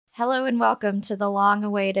Hello and welcome to the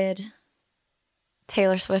long-awaited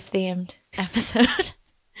Taylor Swift-themed episode.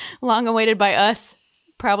 Long awaited by us.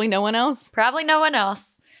 Probably no one else. Probably no one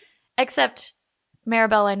else. Except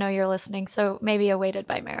Maribel, I know you're listening, so maybe awaited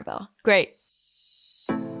by Maribel. Great.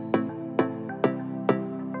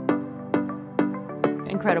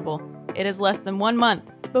 Incredible. It is less than 1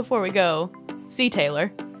 month before we go see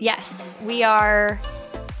Taylor. Yes, we are,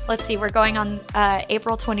 let's see, we're going on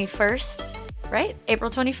April 21st, right? April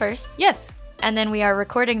 21st. Yes. And then we are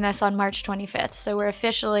recording this on March 25th, so we're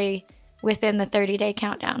officially within the 30-day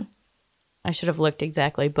countdown. I should have looked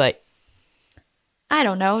exactly, but I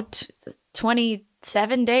don't know,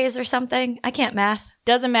 27 days or something? I can't math.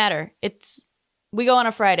 doesn't matter. We go on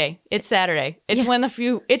a Friday. It's Saturday. It's within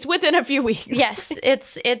a few weeks. Yes,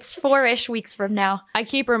 it's 4-ish weeks from now. I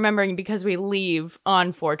keep remembering because we leave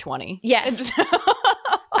on 4/20. Yes.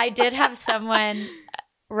 I did have someone,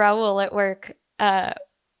 Raul at work,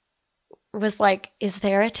 was like, is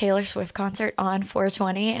there a Taylor Swift concert on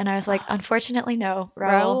 4/20? And I was like, unfortunately, no,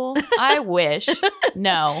 Raul. Raul, I wish.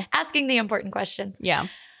 No. Asking the important questions. Yeah.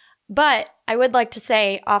 But I would like to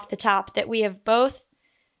say off the top that we have both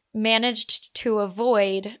managed to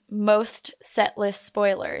avoid most set list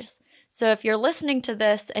spoilers. So if you're listening to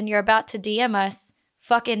this and you're about to DM us,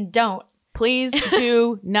 fucking don't. Please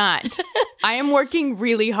do not. I am working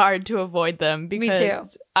really hard to avoid them because Me too.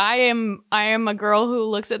 I am a girl who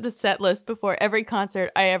looks at the set list before every concert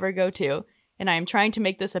I ever go to, and I am trying to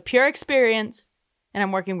make this a pure experience, and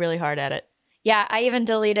I'm working really hard at it. Yeah, I even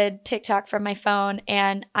deleted TikTok from my phone,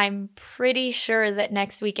 and I'm pretty sure that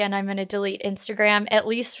next weekend I'm going to delete Instagram, at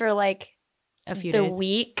least for like A few the days.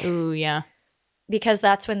 week, Ooh, yeah. because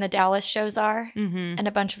that's when the Dallas shows are, Mm-hmm. and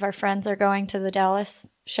a bunch of our friends are going to the Dallas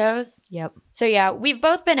shows. Yep. So yeah, we've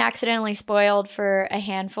both been accidentally spoiled for a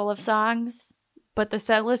handful of songs. But the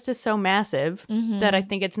set list is so massive that I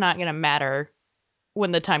think it's not going to matter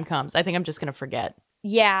when the time comes. I think I'm just going to forget.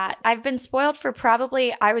 Yeah, I've been spoiled for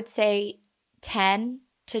probably, I would say, 10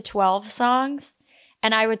 to 12 songs.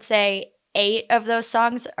 And I would say 8 of those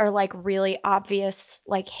songs are like really obvious,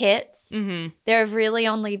 like hits. Mm-hmm. There have really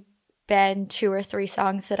only been 2 or 3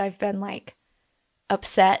 songs that I've been like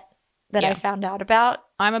upset that I found out about.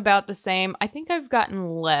 I'm about the same. I think I've gotten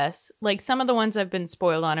less. Like, some of the ones I've been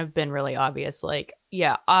spoiled on have been really obvious. Like,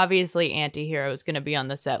 yeah, obviously Antihero is going to be on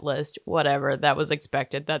the set list. Whatever. That was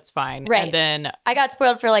expected. That's fine. Right. And then I got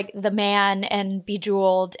spoiled for like The Man and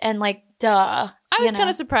Bejeweled and like, duh. I was kind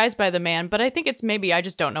of surprised by The Man, but I think it's maybe I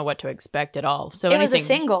just don't know what to expect at all. So it was a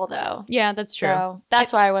single though. Yeah, that's true. So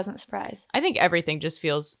that's why I wasn't surprised. I think everything just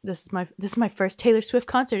feels this is my first Taylor Swift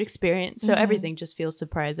concert experience. So everything just feels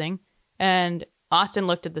surprising. And Austin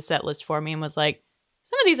looked at the set list for me and was like,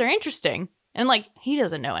 some of these are interesting. And like, he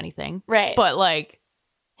doesn't know anything. Right. But like,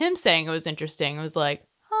 him saying it was interesting, I was like,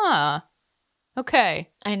 huh,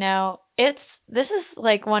 okay. I know. This is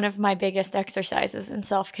like one of my biggest exercises in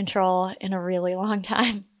self-control in a really long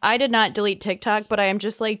time. I did not delete TikTok, but I am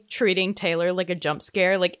just like treating Taylor like a jump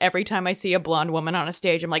scare. Like, every time I see a blonde woman on a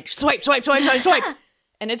stage, I'm like, swipe, swipe, swipe, swipe, swipe.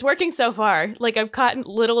 And it's working so far. Like, I've caught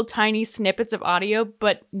little tiny snippets of audio,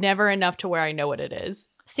 but never enough to where I know what it is.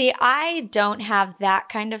 See, I don't have that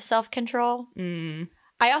kind of self-control.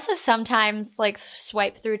 I also sometimes like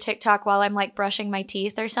swipe through TikTok while I'm like brushing my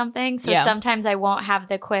teeth or something. So sometimes I won't have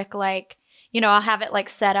the quick like, I'll have it like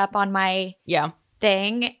set up on my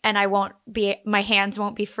thing and my hands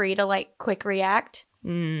won't be free to like quick react.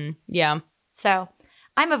 Yeah. So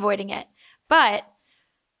I'm avoiding it. But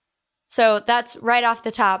so that's right off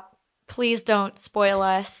the top. Please don't spoil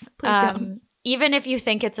us. Please don't. Even if you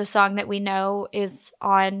think it's a song that we know is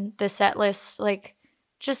on the set list, like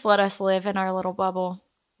just let us live in our little bubble.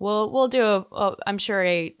 We'll do I'm sure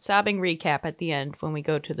a sobbing recap at the end when we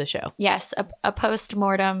go to the show. Yes, a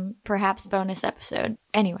post-mortem, perhaps bonus episode.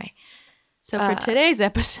 Anyway. So for today's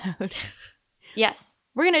episode, yes,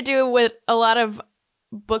 we're going to do what a lot of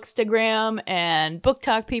Bookstagram and book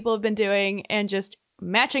talk people have been doing and just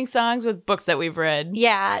matching songs with books that we've read.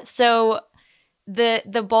 Yeah, so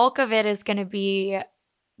the bulk of it is going to be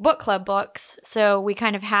book club books. So we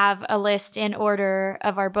kind of have a list in order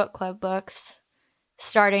of our book club books,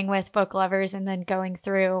 starting with Book Lovers and then going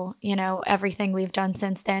through, everything we've done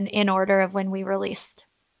since then in order of when we released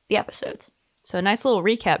the episodes. So a nice little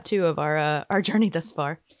recap, too, of our journey thus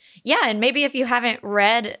far. Yeah, and maybe if you haven't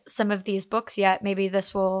read some of these books yet, maybe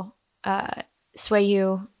this will sway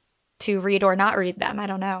you to read or not read them. I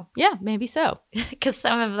don't know. Yeah, maybe so. Because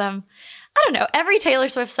some of them, I don't know. Every Taylor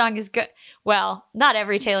Swift song is good. Well, not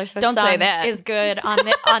every Taylor Swift song is good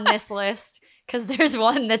on this list. Because there's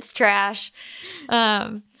one that's trash.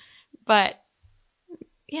 But,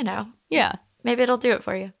 Yeah. maybe it'll do it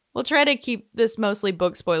for you. We'll try to keep this mostly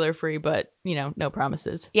book spoiler free, but, no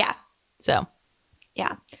promises. Yeah. So.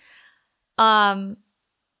 Yeah.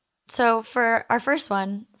 So for our first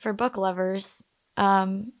one, for book lovers,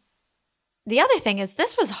 the other thing is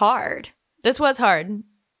this was hard. This was hard.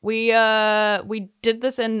 We did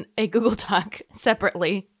this in a Google Doc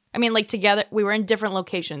separately. I mean, like together. We were in different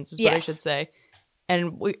locations, is what I should say.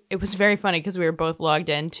 And it was very funny because we were both logged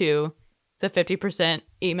into the 50%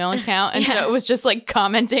 email account. And so it was just like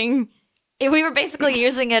commenting. We were basically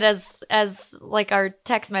using it as like our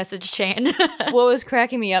text message chain. What was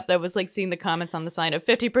cracking me up, though, was like seeing the comments on the sign of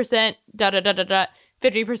 50%, da-da-da-da-da,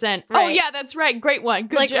 50%. Right. Oh, yeah, that's right. Great one.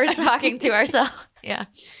 Good job. We're talking to ourselves. Yeah.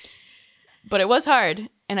 But it was hard.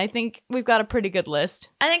 And I think we've got a pretty good list.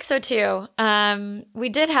 I think so, too. We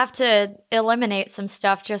did have to eliminate some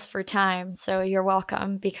stuff just for time. So you're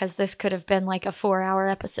welcome, because this could have been like a 4-hour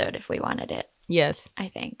episode if we wanted it. Yes. I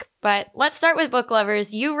think. But let's start with book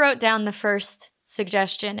lovers. You wrote down the first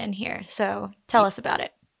suggestion in here. So tell us about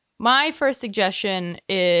it. My first suggestion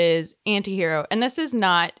is Antihero. And this is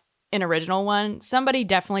not an original one. Somebody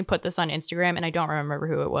definitely put this on Instagram, and I don't remember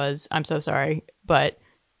who it was. I'm so sorry, but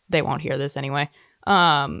they won't hear this anyway.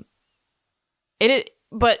 But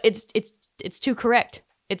it's too correct.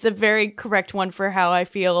 It's a very correct one for how I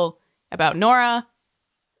feel about Nora,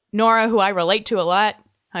 who I relate to a lot,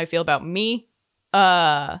 how I feel about me.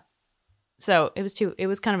 So it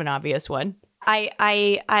was kind of an obvious one.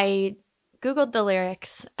 I Googled the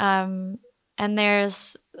lyrics, and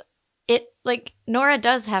there's it, like, Nora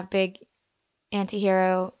does have big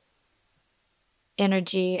anti-hero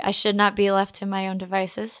energy. I should not be left to my own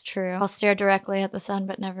devices. True. I'll stare directly at the sun,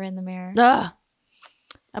 but never in the mirror. Ugh.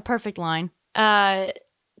 A perfect line.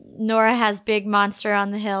 Nora has big monster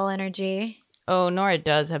on the hill energy. Oh, Nora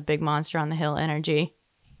does have big monster on the hill energy.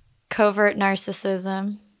 Covert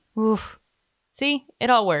narcissism. Oof. See? It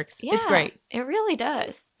all works. Yeah, it's great. It really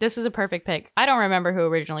does. This was a perfect pick. I don't remember who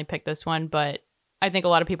originally picked this one, but I think a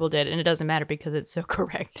lot of people did, and it doesn't matter because it's so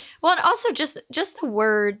correct. Well, and also just the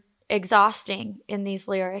word exhausting in these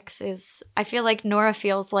lyrics is, I feel like Nora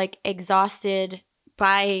feels like exhausted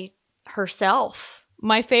by herself.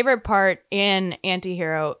 My favorite part in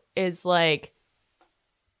Antihero is like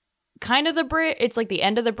kind of the bridge. It's like the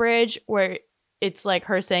end of the bridge where it's like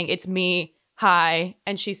her saying, "It's me, hi,"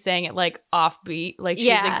 and she's saying it like offbeat, like she's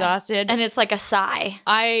exhausted. And it's like a sigh.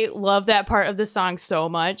 I love that part of the song so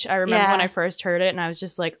much. I remember when I first heard it and I was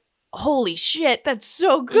just like, holy shit, that's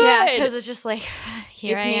so good. Yeah, because it's just like,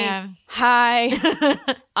 here it's I me. am.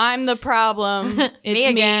 Hi. I'm the problem. It's me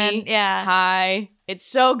again. me. Yeah. Hi. It's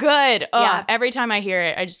so good. Oh, Yeah. Every time I hear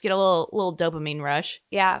it, I just get a little dopamine rush.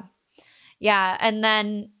 Yeah. Yeah. And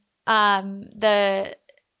then the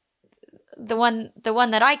one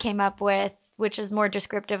that I came up with, which is more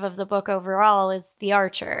descriptive of the book overall, is The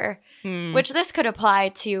Archer, which this could apply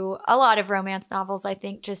to a lot of romance novels, I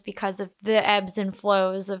think, just because of the ebbs and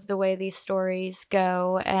flows of the way these stories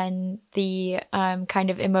go and the kind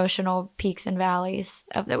of emotional peaks and valleys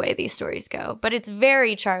of the way these stories go. But it's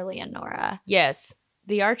very Charlie and Nora. Yes.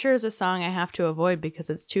 The Archer is a song I have to avoid because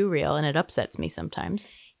it's too real and it upsets me sometimes.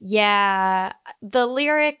 Yeah. The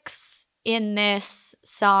lyrics in this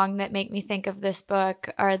song that make me think of this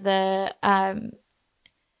book are the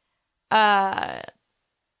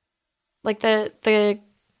like the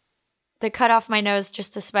cut off my nose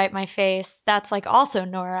just to spite my face. That's like also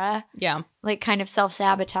Nora. Yeah. Like kind of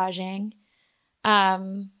self-sabotaging.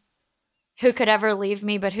 Who could ever leave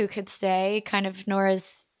me but who could stay? Kind of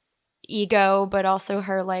Nora's ego, but also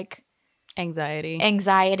her like anxiety.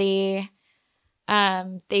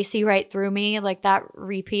 They see right through me, like that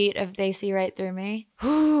repeat of "they see right through me."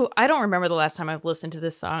 I don't remember the last time I've listened to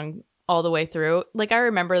this song all the way through. Like, I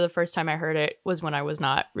remember the first time I heard it was when I was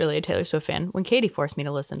not really a Taylor Swift fan, when Katie forced me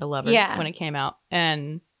to listen to Lover when it came out.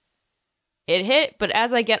 And it hit, but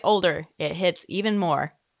as I get older, it hits even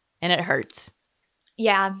more, and it hurts.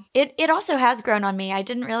 Yeah, it also has grown on me. I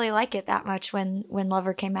didn't really like it that much when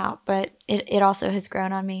Lover came out, but it also has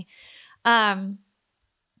grown on me.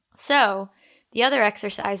 So the other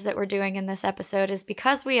exercise that we're doing in this episode is,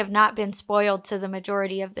 because we have not been spoiled to the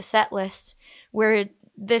majority of the set list,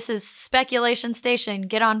 this is speculation station.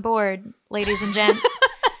 Get on board, ladies and gents.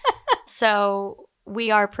 So we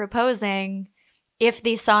are proposing, if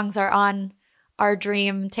these songs are on our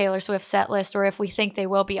dream Taylor Swift set list, or if we think they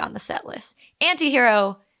will be on the set list.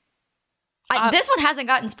 Antihero, this one hasn't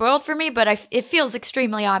gotten spoiled for me, but it feels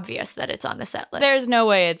extremely obvious that it's on the set list. There's no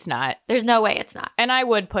way it's not. There's no way it's not. And I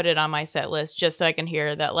would put it on my set list just so I can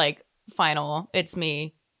hear that, like, final, "it's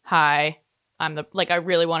me, hi, I'm the," like, I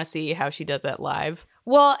really want to see how she does that live.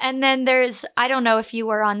 Well, and then there's, I don't know if you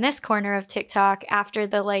were on this corner of TikTok after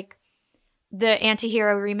the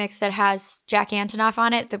Anti-Hero remix that has Jack Antonoff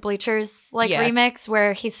on it, the Bleachers remix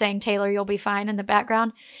where he's saying Taylor, you'll be fine in the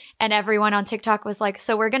background. And everyone on TikTok was like,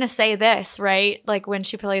 so we're going to say this, right? Like when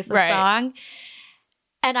she plays the song.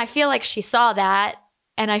 And I feel like she saw that.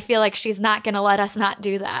 And I feel like she's not going to let us not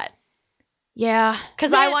do that. Yeah.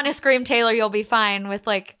 Because I want to scream Taylor, you'll be fine with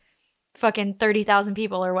like fucking 30,000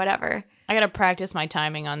 people or whatever. I got to practice my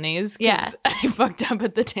timing on these. Yeah. I fucked up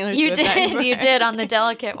at the Taylor Swift. You did on the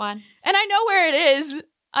delicate one. And I know where it is.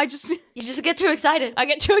 You just get too excited. I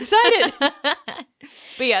get too excited.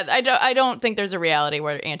 But yeah, I don't think there's a reality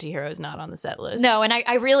where Anti-Hero is not on the set list. No, and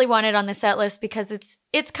I really want it on the set list because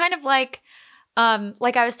it's kind of like I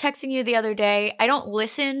was texting you the other day. I don't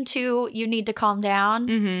listen to You Need to Calm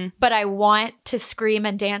Down, but I want to scream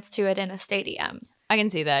and dance to it in a stadium. I can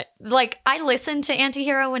see that. Like, I listen to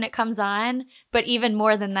Anti-Hero when it comes on, but even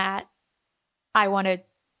more than that, I want to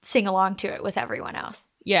sing along to it with everyone else.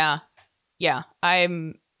 Yeah. Yeah.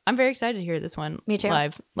 I'm very excited to hear this one. Me too.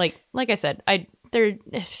 Live. Like I said,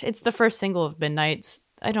 it's the first single of Midnight's.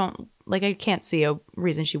 I can't see a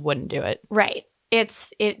reason she wouldn't do it. Right. It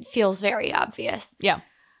feels very obvious. Yeah.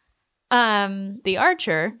 The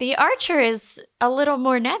Archer. The Archer is a little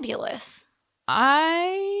more nebulous.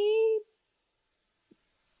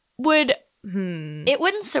 It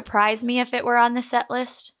wouldn't surprise me if it were on the set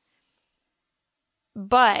list.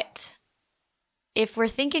 But if we're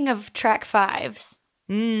thinking of track fives,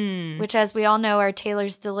 which as we all know are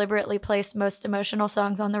Taylor's deliberately placed most emotional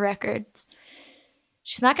songs on the records,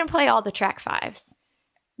 she's not going to play all the track fives.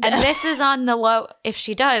 And this is on the low. If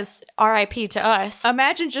she does, RIP to us.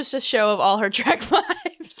 Imagine just a show of all her track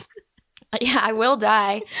fives. Yeah, I will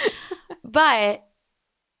die. But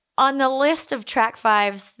on the list of track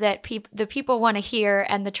fives that the people want to hear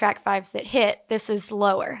and the track fives that hit, this is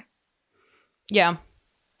lower. Yeah,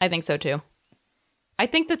 I think so too. I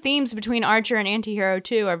think the themes between Archer and Anti-Hero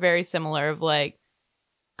too are very similar of like,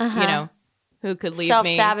 you know, who could leave me?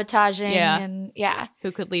 Self-sabotaging and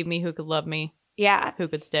who could leave me, who could love me. Yeah. Who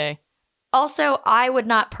could stay? Also, I would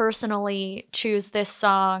not personally choose this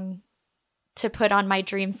song to put on my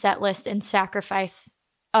dream set list and sacrifice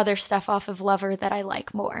other stuff off of Lover that I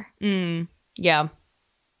like more. Yeah.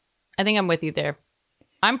 I think I'm with you there.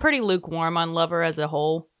 I'm pretty lukewarm on Lover as a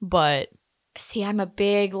whole, but... See, I'm a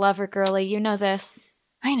big Lover girly. You know this.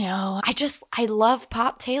 I know. I love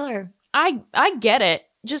Pop Taylor. I get it.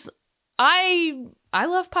 I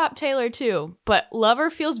love Pop Taylor too, but Lover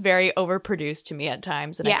feels very overproduced to me at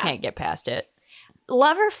times, and I can't get past it.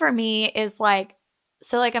 Lover for me is like,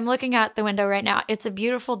 so like I'm looking out the window right now. It's a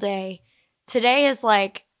beautiful day. Today is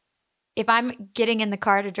like, if I'm getting in the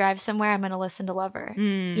car to drive somewhere, I'm going to listen to Lover.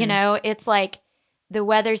 You know, it's like the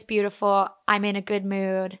weather's beautiful. I'm in a good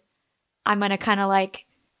mood. I'm going to kind of like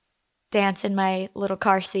dance in my little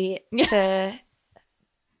car seat to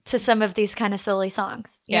some of these kind of silly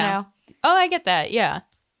songs, you know? Oh, I get that. Yeah.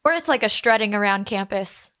 Or it's like a strutting around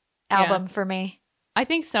campus album for me. I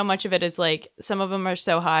think so much of it is like some of them are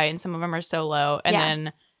so high and some of them are so low. And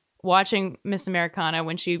then watching Miss Americana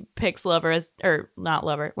when she picks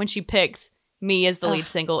when she picks Me as the lead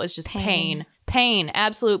single is just pain,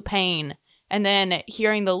 absolute pain. And then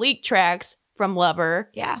hearing the leak tracks from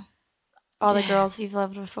Lover. Yeah. All the girls you've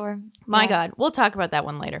loved before. My God. We'll talk about that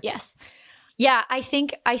one later. Yes. Yeah, I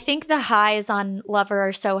think the highs on Lover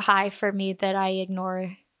are so high for me that I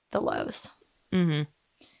ignore the lows. Mm-hmm.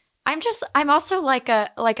 I'm also like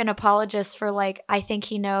an apologist for like, I think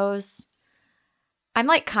he knows. I'm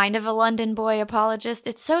like kind of a London Boy apologist.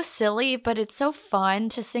 It's so silly, but it's so fun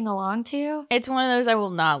to sing along to. It's one of those I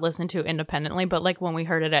will not listen to independently, but like when we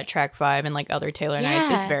heard it at track 5 and like other Taylor nights,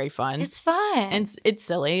 it's very fun. It's fun. And it's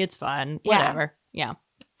silly. It's fun. Whatever. Yeah.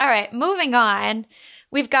 All right, moving on.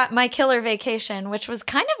 We've got My Killer Vacation, which was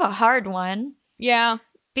kind of a hard one. Yeah.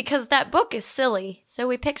 Because that book is silly. So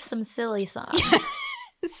we picked some silly songs.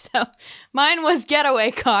 So mine was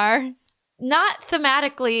Getaway Car. Not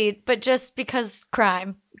thematically, but just because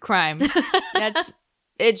crime.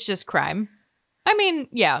 It's just crime. I mean,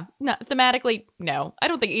 yeah. No, thematically, no. I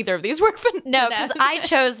don't think either of these were No, because I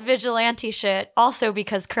chose vigilante shit also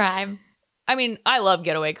because crime. I mean, I love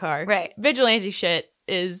Getaway Car. Right. Vigilante shit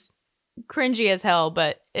is cringy as hell,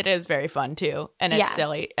 but it is very fun too, and it's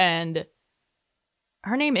silly. And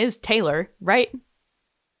her name is Taylor, right?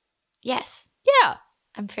 Yes. Yeah.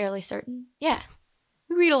 I'm fairly certain. Yeah.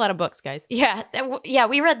 We read a lot of books, guys. Yeah. Yeah,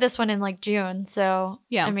 we read this one in like June, so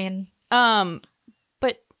yeah. I mean,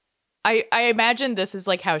 but I imagine this is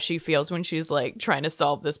like how she feels when she's like trying to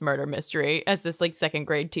solve this murder mystery as this like second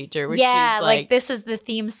grade teacher. Where yeah, she's like this is the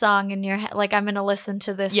theme song in your head. Like I'm gonna listen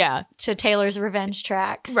to this. Yeah. To Taylor's Revenge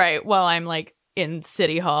tracks. Right. While I'm like in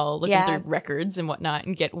City Hall looking Yeah. through records and whatnot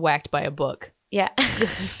and get whacked by a book. Yeah.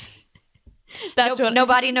 That's what.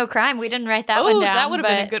 Nobody, No Crime. We didn't write that one down. That would have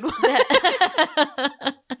been a good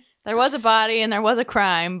one. There was a body and there was a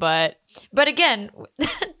crime, but again,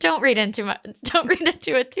 don't read into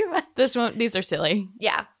it too much. these are silly.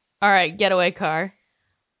 Yeah. All right, Getaway Car.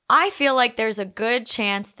 I feel like there's a good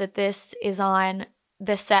chance that this is on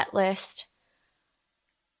the set list.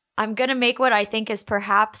 I'm going to make what I think is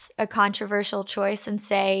perhaps a controversial choice and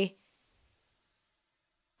say,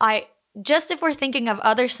 if we're thinking of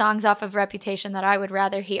other songs off of Reputation that I would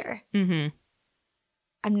rather hear,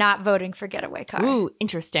 I'm not voting for Getaway Car. Ooh,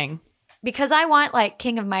 interesting. Because I want like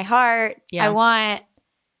King of My Heart. Yeah.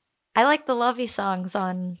 I like the lovey songs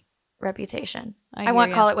on Reputation. I want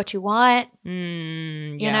hear ya. Call It What You Want, Yeah.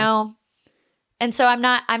 you know? And so I'm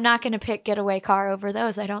not going to pick Getaway Car over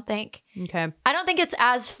those, I don't think. Okay. I don't think it's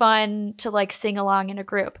as fun to like sing along in a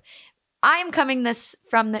group. I'm coming this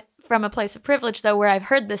from a place of privilege though, where I've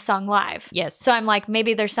heard this song live. Yes. So I'm like,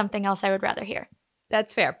 maybe there's something else I would rather hear.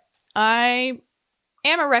 That's fair. I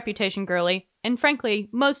am a Reputation girly, and frankly,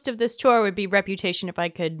 most of this tour would be Reputation if I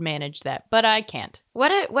could manage that, but I can't.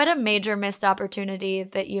 What a major missed opportunity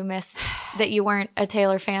that you missed, that you weren't a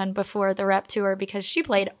Taylor fan before the Rep tour, because she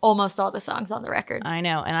played almost all the songs on the record, I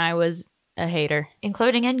know, and I was a hater.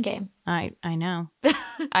 including Endgame. I know.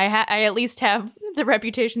 I at least have the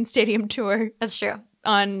Reputation Stadium tour That's true.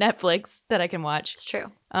 on Netflix that I can watch. It's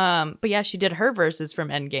true. But yeah, she did her verses from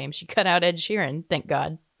Endgame. She cut out Ed Sheeran, thank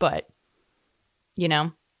God. But you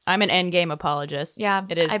know, I'm an Endgame apologist. Yeah,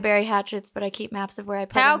 it is. I bury hatchets, but I keep maps of where I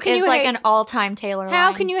put How them. can It's you like hate- an all-time Taylor line.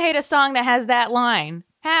 How can you hate a song that has that line?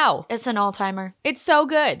 How? It's an all-timer. It's so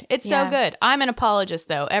good. It's Yeah. so good. I'm an apologist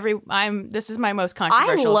though. This is my most I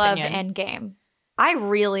controversial love opinion. Endgame. I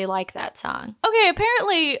really like that song. Okay,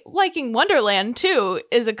 apparently liking Wonderland too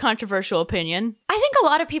is a controversial opinion. I think a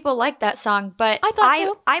lot of people like that song, but I thought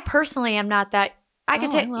so. I personally am not that. I could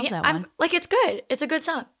Oh, take. I love that I'm one. like, it's good. It's a good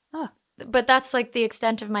song. Oh. But that's like the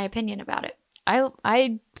extent of my opinion about it.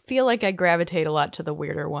 I feel like I gravitate a lot to the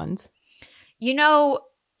weirder ones. You know,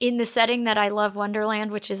 in the setting that I love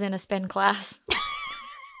Wonderland, which is in a spin class,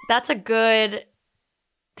 that's a good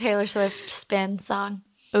Taylor Swift spin song.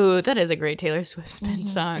 Ooh, that is a great Taylor Swift spin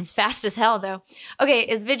song. It's fast as hell, though. Okay,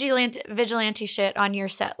 is vigilante shit on your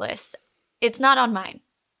set list? It's not on mine.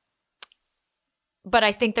 But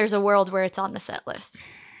I think there's a world where it's on the set list.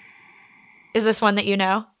 Is this one that you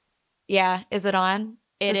know? Yeah. Is it on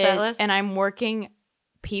It the set is, list? and I'm working.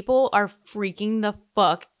 People are freaking the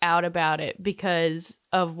fuck out about it because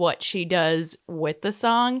of what she does with the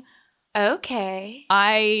song. Okay.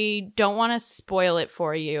 I don't want to spoil it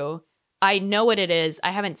for you. I know what it is.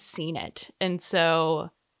 I haven't seen it, and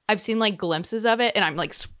so I've seen like glimpses of it, and I'm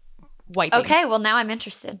like swiping. Okay, well now I'm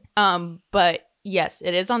interested. But yes,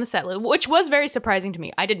 it is on the set list, which was very surprising to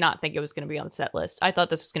me. I did not think it was going to be on the set list. I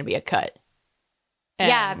thought this was going to be a cut.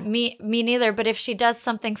 Yeah, And- me neither. But if she does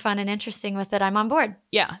something fun and interesting with it, I'm on board.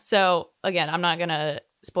 Yeah. So again, I'm not gonna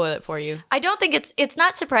spoil it for you. I don't think it's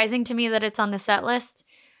not surprising to me that it's on the set list.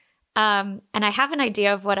 And I have an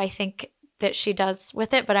idea of what I think that she does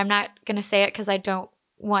with it, but I'm not going to say it because I don't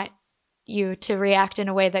want you to react in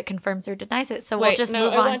a way that confirms or denies it. So we'll just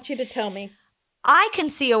move on. I want you to tell me. I can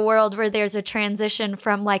see a world where there's a transition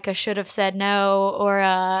from like a should have said no or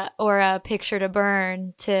a picture to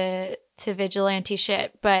burn to vigilante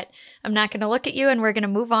shit, but I'm not going to look at you, and we're going to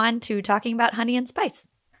move on to talking about Honey and Spice,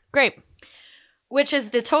 Great. which is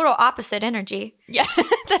the total opposite energy. Yeah,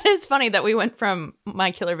 that is funny that we went from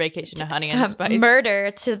My Killer Vacation to Honey and From Spice.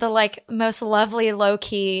 murder to the like most lovely, low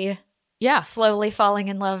key, Yeah, slowly falling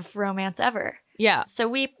in love romance ever. yeah. So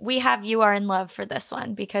we have You Are in Love for this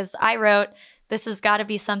one because I wrote this has got to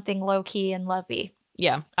be something low key and lovey.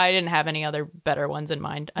 Yeah, I didn't have any other better ones in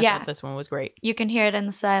mind. I Yeah. thought this one was great. You can hear it in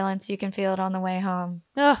the silence. You can feel it on the way home.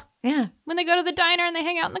 Ugh, Yeah, when they go to the diner and they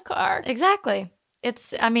hang out in the car. exactly.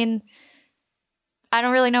 I mean, I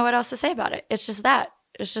don't really know what else to say about it. It's just that.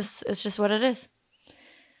 It's just what it is.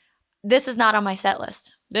 This is not on my set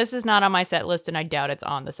list. This is not on my set list, and I doubt it's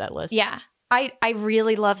on the set list. Yeah. I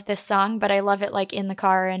really love this song, but I love it like in the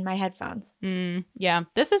car or in my headphones. Yeah.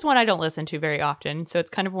 This is one I don't listen to very often, so it's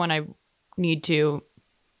kind of one I need to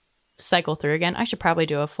cycle through again. I should probably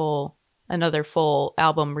do another full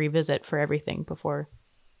album revisit for everything before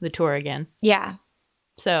the tour again. Yeah.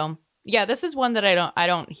 So yeah, this is one that I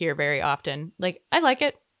don't hear very often. Like, I like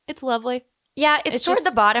it. It's lovely. Yeah, it's toward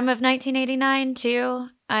the bottom of 1989 too,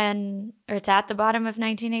 or it's at the bottom of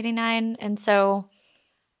 1989, and so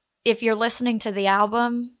if you're listening to the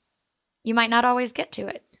album, you might not always get to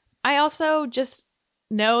it. I also just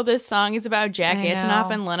know this song is about Jack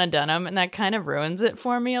Antonoff and Lena Dunham, and that kind of ruins it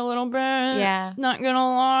for me a little bit. Yeah. Not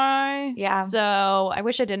gonna lie. Yeah. So I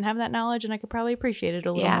wish I didn't have that knowledge, and I could probably appreciate it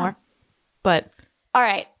a little more. But. All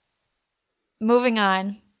right. Moving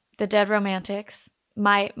on. The Dead Romantics.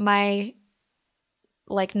 My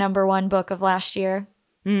like number one book of last year.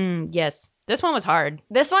 Yes. This one was hard.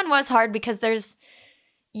 This one was hard because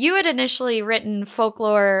you had initially written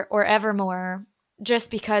Folklore or Evermore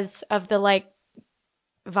just because of the like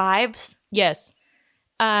vibes. Yes.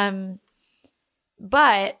 But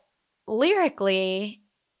lyrically,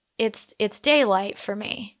 it's Daylight for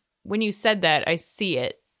me. When you said that, I see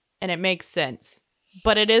it and it makes sense.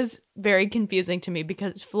 But it is very confusing to me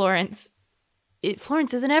because Florence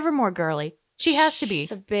is an Evermore girly. She has to be.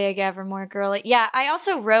 She's a big Evermore girly. Yeah, I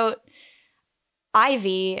also wrote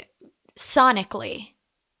Ivy sonically.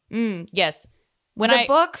 Yes. The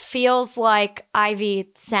book feels like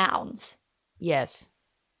Ivy sounds. Yes.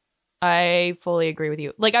 I fully agree with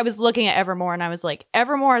you. Like, I was looking at Evermore and I was like,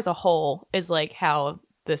 Evermore as a whole is like how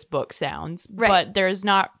this book sounds. Right. But there's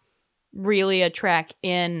not really a track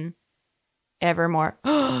in Evermore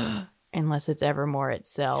unless it's Evermore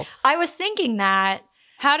itself. I was thinking that.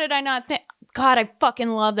 How did I not think? God, I fucking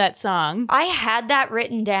love that song. I had that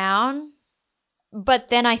written down, but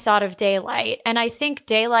then I thought of Daylight. And I think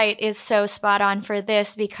Daylight is so spot on for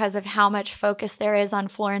this because of how much focus there is on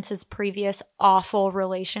Florence's previous awful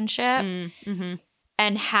relationship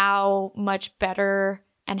and how much better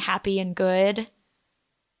and happy and good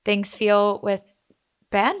things feel with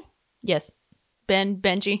Ben. Yes.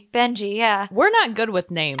 Benji, yeah. We're not good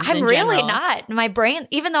with names. I'm really not. My brain,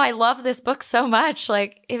 even though I love this book so much,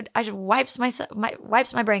 like I just wipes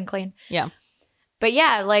my brain clean. Yeah. But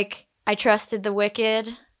yeah, like I trusted the wicked,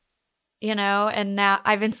 and now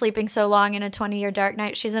I've been sleeping so long in a 20-year dark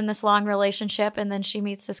night. She's in this long relationship and then she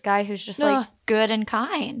meets this guy who's just like good and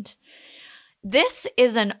kind. This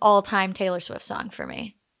is an all-time Taylor Swift song for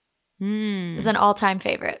me. It's an all-time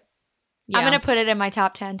favorite. Yeah. I'm going to put it in my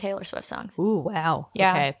top 10 Taylor Swift songs. Ooh, wow.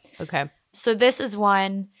 Yeah. Okay. So this is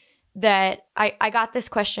one that I got this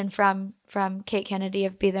question from Kate Kennedy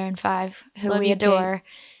of Be There in 5, who we adore. Kate.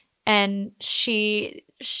 And she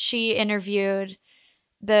interviewed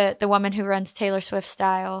the woman who runs Taylor Swift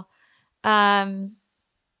Style. And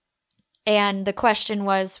the question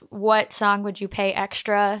was, what song would you pay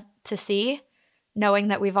extra to see, knowing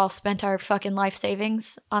that we've all spent our fucking life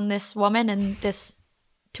savings on this woman and this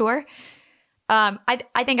tour? I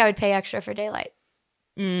think I would pay extra for Daylight.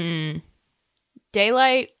 Daylight,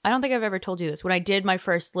 I don't think I've ever told you this. When I did my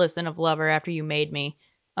first listen of Lover after you made me,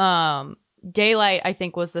 Daylight, I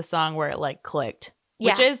think, was the song where it like clicked,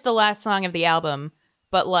 which is the last song of the album.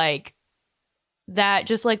 But like that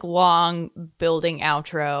just like long building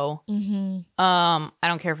outro. I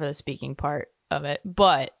don't care for the speaking part of it,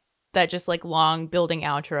 but that just like long building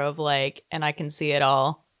outro of like, and I can see it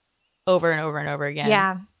all over and over and over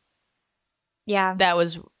again. Yeah. That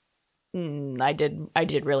was, I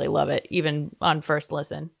did really love it, even on first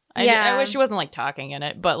listen. I wish she wasn't like talking in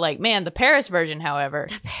it, but like, man, the Paris version, however.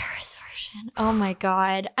 The Paris version. Oh my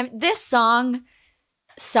God. This song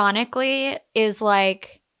sonically is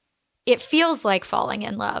like, it feels like falling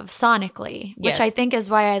in love sonically, which I think is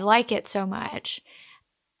why I like it so much.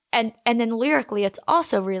 And then lyrically, it's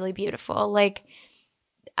also really beautiful. Like,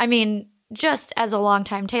 I mean, just as a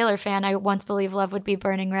longtime Taylor fan, I once believed love would be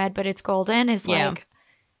burning red, but it's golden is like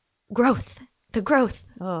the growth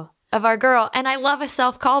of our girl. And I love a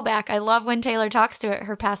self callback. I love when Taylor talks to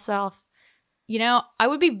her past self. I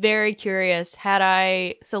would be very curious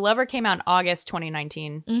so Lover came out in August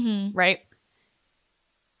 2019, right?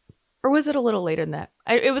 Or was it a little later than that?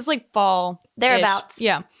 It was like fall. Thereabouts.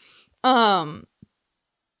 Yeah. And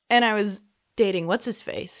I was dating what's his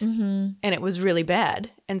face, and it was really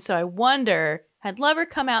bad. And so I wonder, had Lover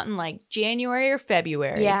come out in like January or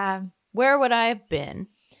February, where would I have been?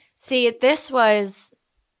 See, this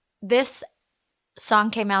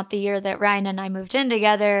song came out the year that Ryan and I moved in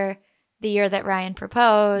together, the year that Ryan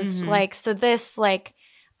proposed. Like, so this, like,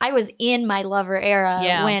 I was in my Lover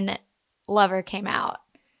era when Lover came out.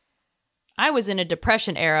 I was in a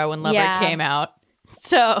depression era when Lover came out.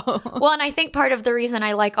 So well, and I think part of the reason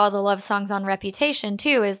I like all the love songs on Reputation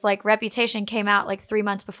too is like Reputation came out like 3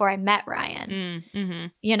 months before I met Ryan,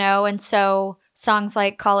 and so songs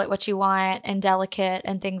like Call It What You Want and Delicate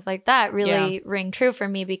and things like that really ring true for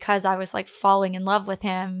me because I was like falling in love with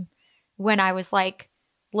him when I was like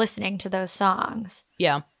listening to those songs.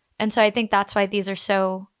 Yeah. And so I think that's why these are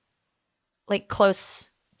so like close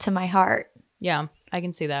to my heart. Yeah, I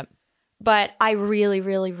can see that. But I really,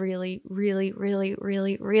 really, really, really, really,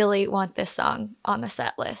 really, really want this song on the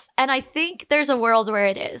set list. And I think there's a world where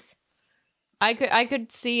it is. I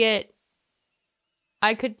could see it.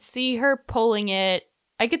 I could see her pulling it.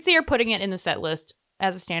 I could see her putting it in the set list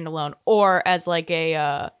as a standalone or as like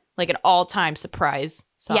a like an all-time surprise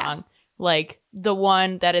song. Yeah. Like the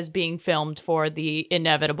one that is being filmed for the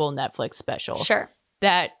inevitable Netflix special. Sure.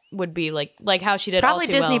 That would be like how she did probably All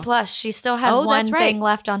Too Disney Well. Plus. She still has one thing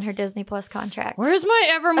left on her Disney Plus contract. Where's my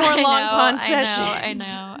Evermore Long Pond session?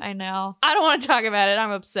 I know. I don't want to talk about it.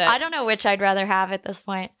 I'm upset. I don't know which I'd rather have at this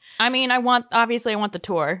point. I mean, I want the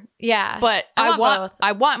tour. Yeah. But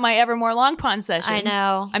I want my Evermore Long Pond sessions. I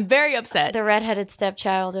know. I'm very upset. The redheaded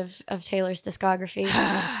stepchild of Taylor's discography.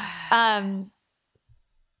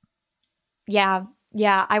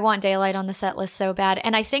 Yeah, I want Daylight on the set list so bad.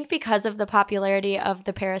 And I think because of the popularity of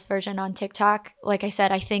the Paris version on TikTok, like I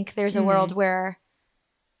said, I think there's a world where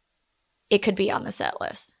it could be on the set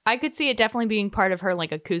list. I could see it definitely being part of her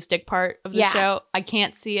like acoustic part of the show. I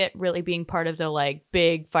can't see it really being part of the like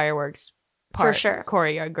big fireworks part. For sure.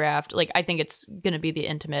 Choreographed. Like I think it's going to be the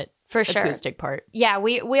intimate acoustic part. Yeah,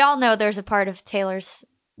 we all know there's a part of Taylor's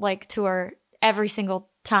like tour every single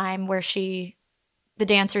time where the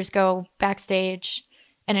dancers go backstage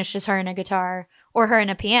and it's just her and a guitar or her and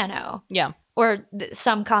a piano. Yeah. Or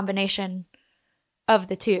some combination of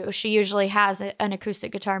the two. She usually has an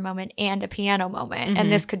acoustic guitar moment and a piano moment. Mm-hmm.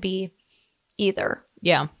 And this could be either.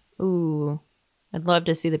 Yeah. Ooh. I'd love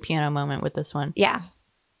to see the piano moment with this one. Yeah.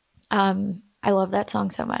 I love that song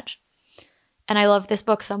so much. And I love this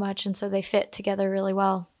book so much. And so they fit together really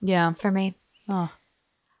well. Yeah. For me. Oh.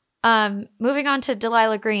 Moving on to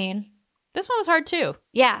Delilah Green. This one was hard too.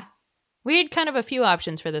 Yeah. We had kind of a few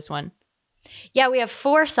options for this one. Yeah, we have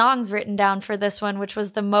 4 songs written down for this one, which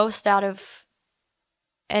was the most out of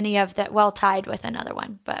any of that. Well, tied with another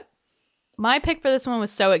one, but my pick for this one was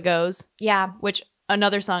So It Goes. Yeah. Which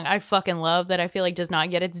another song I fucking love that I feel like does not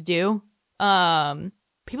get its due.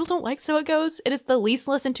 People don't like So It Goes. It is the least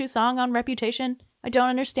listened to song on Reputation. I don't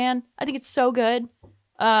understand. I think it's so good.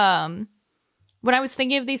 When I was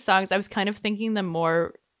thinking of these songs, I was kind of thinking them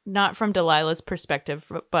more not from Delilah's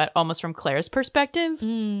perspective, but almost from Claire's perspective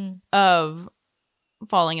of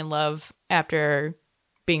falling in love after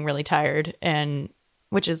being really tired, and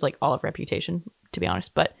which is like all of Reputation, to be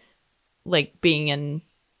honest, but like being in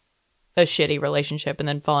a shitty relationship and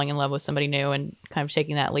then falling in love with somebody new and kind of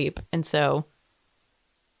taking that leap. And so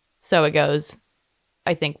It Goes,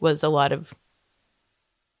 I think, was a lot of...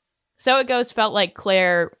 So It Goes felt like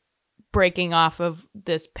Claire breaking off of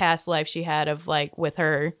this past life she had of like with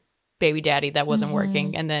her baby daddy that wasn't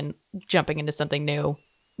working and then jumping into something new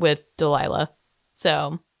with Delilah.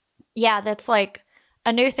 So yeah, that's like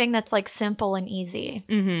a new thing that's like simple and easy.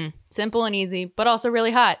 Simple and easy, but also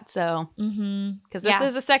really hot. So because this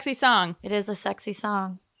is a sexy song. It is a sexy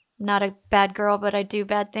song. I'm not a bad girl, but I do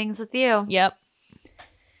bad things with you. Yep.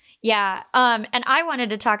 Yeah. And I wanted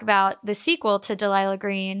to talk about the sequel to Delilah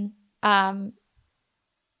Green,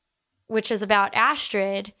 which is about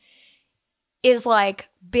Astrid, is like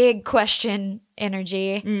big question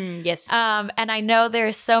energy. Yes. And I know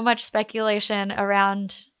there's so much speculation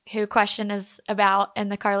around who Question is about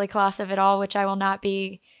and the Karlie Kloss of it all, which I will not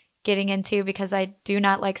be getting into because I do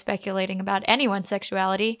not like speculating about anyone's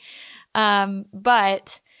sexuality.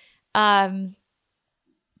 But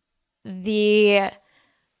the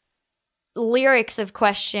lyrics of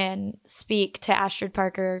Question speak to Astrid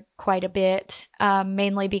Parker quite a bit,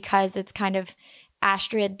 mainly because it's kind of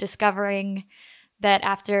Astrid discovering that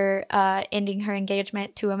after ending her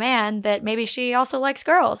engagement to a man that maybe she also likes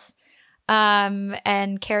girls,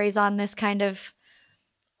 and carries on this kind of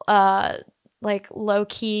like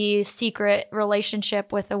low-key secret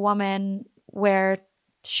relationship with a woman where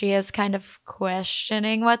she is kind of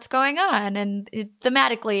questioning what's going on, and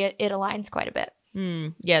thematically it aligns quite a bit.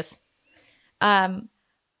 Yes.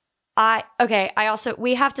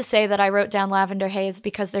 We have to say that I wrote down Lavender Haze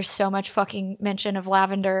because there's so much fucking mention of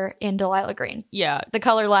lavender in Delilah Green. Yeah. The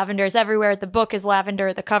color lavender is everywhere. The book is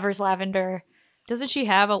lavender. The cover's lavender. Doesn't she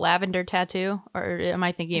have a lavender tattoo? Or am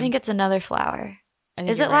I thinking? I think it's another flower.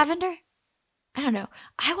 Is it lavender? I don't know.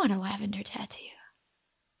 I want a lavender tattoo.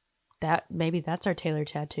 Maybe that's our Taylor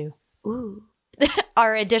tattoo. Ooh.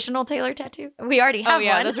 Our additional Taylor tattoo? We already have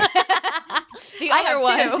one. That's right. The other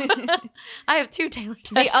one. I have 2 Taylor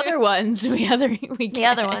tattoos. The other ones. The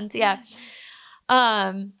other ones, yeah.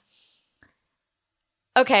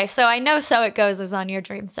 Okay, so I know So It Goes is on your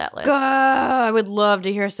dream set list. I would love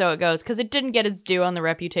to hear So It Goes because it didn't get its due on the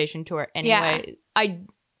Reputation tour anyway. Yeah.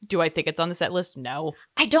 Do I think it's on the set list? No.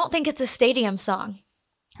 I don't think it's a stadium song.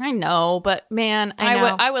 I know, but man, I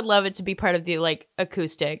know. I would love it to be part of the like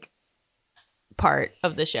acoustic part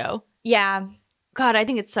of the show. Yeah. God, I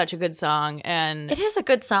think it's such a good song, and It is a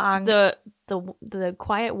good song. the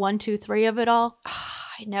quiet 1, 2, 3 of it all.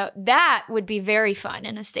 I know. That would be very fun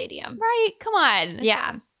in a stadium. Right? Come on.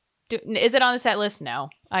 Yeah. Is it on the set list? No.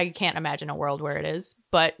 I can't imagine a world where it is.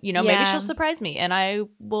 But, you know, maybe Yeah. she'll surprise me and I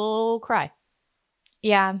will cry.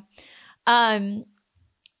 Yeah.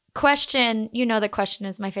 Question, you know that Question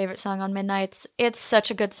is my favorite song on Midnights. It's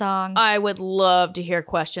such a good song. I would love to hear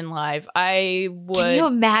Question live. I would. Can you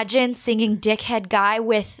imagine singing Dickhead Guy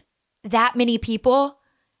with that many people?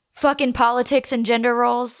 Fucking politics and gender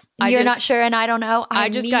roles. You're not sure and I don't know. I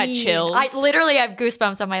just got chills. I literally have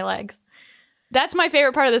goosebumps on my legs. That's my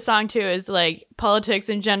favorite part of the song, too, is like politics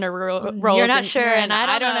and gender roles. You're not sure and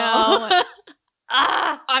I don't know.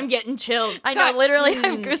 I'm getting chills. I know, literally I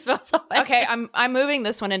have goosebumps on my Okay, legs. I'm moving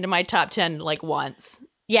this one into my top 10 like once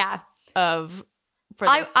Yeah. for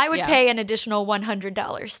this. I would pay an additional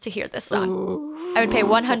 $100 to hear this song. Ooh. I would pay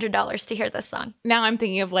 $100 to hear this song. Now I'm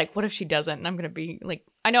thinking of like, what if she doesn't? And I'm going to be like,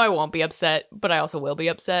 I know I won't be upset, but I also will be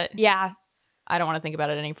upset. Yeah. I don't want to think about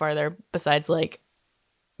it any farther besides like,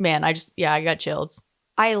 man, I got chills.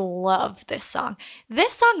 I love this song.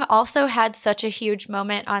 This song also had such a huge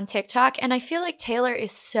moment on TikTok, and I feel like Taylor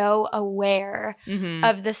is so aware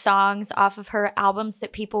of the songs off of her albums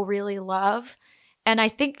that people really love. And I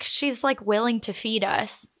think she's like willing to feed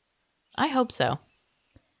us. I hope so.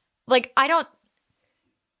 Like, I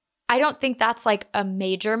don't think that's like a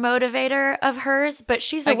major motivator of hers, but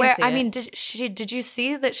she's I can aware. see I it. mean, did you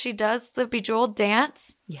see that she does the Bejeweled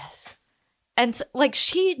dance? Yes. And like,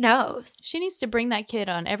 she knows. She needs to bring that kid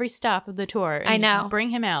on every stop of the tour. And I know. just bring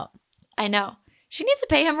him out. I know. She needs to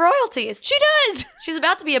pay him royalties. She does. She's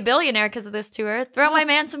about to be a billionaire because of this tour. Throw my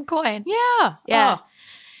man some coin. Yeah. Yeah.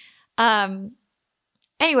 Oh.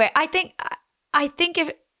 Anyway, I think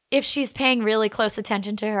if she's paying really close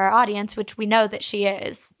attention to her audience, which we know that she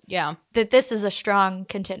is, Yeah. that this is a strong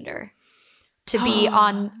contender to be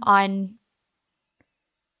on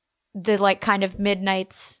the like kind of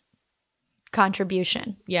Midnight's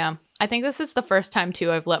contribution. Yeah. I think this is the first time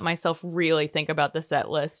too I've let myself really think about the set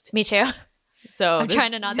list. Me too. So I'm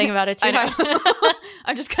trying to not think about it too I know. hard.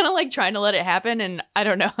 I'm just kind of like trying to let it happen, and I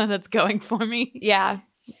don't know how that's going for me. Yeah.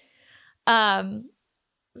 And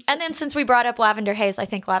then since we brought up Lavender Haze, I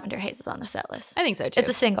think Lavender Haze is on the set list. I think so too. It's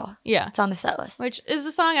a single. Yeah. It's on the set list. Which is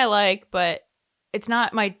a song I like, but it's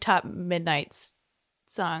not my top Midnights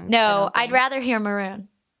songs. No, I'd rather hear Maroon.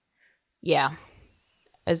 Yeah.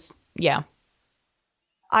 Yeah.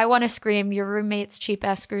 I want to scream your roommate's cheap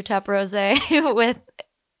ass screw top rosé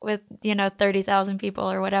with 30,000 people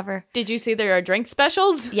or whatever. Did you see there are drink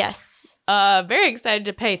specials? Yes. Very excited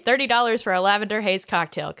to pay $30 for a Lavender Haze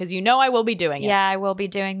cocktail because you know I will be doing it. Yeah, I will be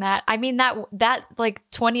doing that. I mean that like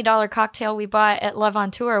 $20 cocktail we bought at Love on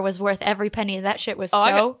Tour was worth every penny. That shit was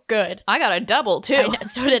good. I got a double too. I know,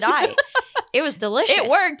 so did I. It was delicious. It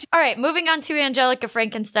worked. All right, moving on to Angelica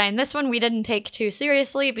Frankenstein. This one we didn't take too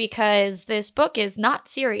seriously because this book is not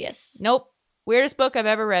serious. Nope. Weirdest book I've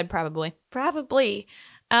ever read, probably. Probably.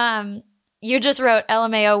 You just wrote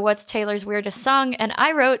LMAO, what's Taylor's weirdest song? And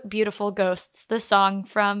I wrote Beautiful Ghosts, the song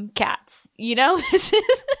from Cats. You know,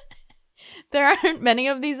 there aren't many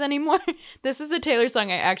of these anymore. This is a Taylor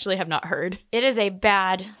song I actually have not heard. It is a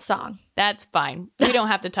bad song. That's fine. We don't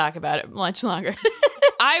have to talk about it much longer.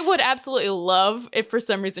 I would absolutely love if for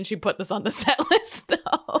some reason she put this on the set list,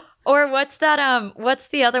 though. Or what's that, what's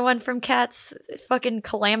the other one from Cats? Fucking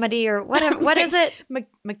Calamity or whatever. What is it?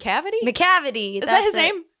 McCavity? McCavity. Is that his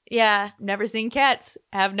name? Yeah. Never seen Cats.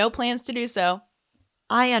 Have no plans to do so.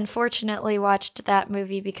 I unfortunately watched that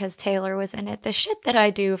movie because Taylor was in it. The shit that I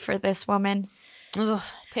do for this woman. Ugh,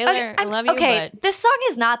 Taylor, I love you, but... this song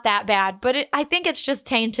is not that bad, but I think it's just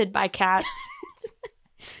tainted by Cats.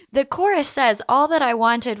 The chorus says, all that I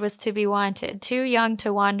wanted was to be wanted, too young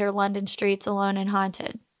to wander London streets alone and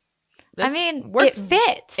haunted. This I mean, works, it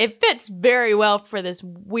fits. It fits very well for this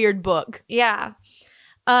weird book. Yeah.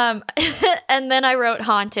 And then I wrote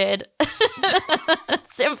haunted.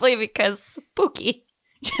 Simply because spooky.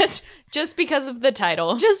 Just because of the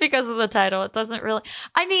title. Just because of the title. It doesn't really...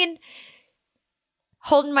 I mean...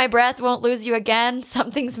 Holding my breath, won't lose you again.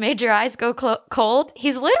 Something's made your eyes go cold.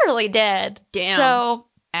 He's literally dead. Damn. So,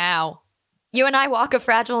 ow. You and I walk a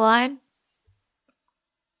fragile line.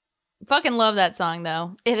 Fucking love that song,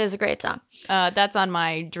 though. It is a great song. That's on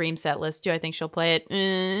my dream set list. Do I think she'll play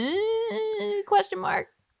it? Question mark.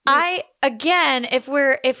 Again, if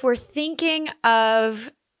we're thinking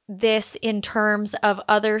of this in terms of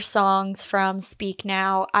other songs from Speak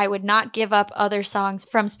Now. I would not give up other songs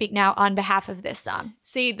from Speak Now on behalf of this song.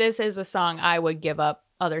 See, this is a song I would give up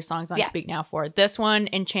other songs on Speak Now for. This one,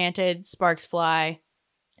 Enchanted, Sparks Fly.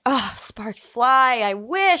 Oh, Sparks Fly. I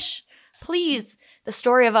wish. Please. The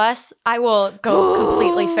Story of Us. I will go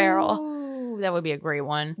completely feral. That would be a great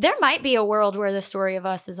one. There might be a world where The Story of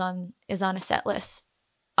Us is on a set list.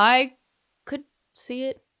 I could see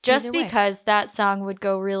it. Just because that song would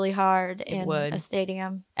go really hard in a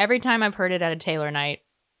stadium. Every time I've heard it at a Taylor night,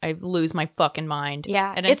 I lose my fucking mind.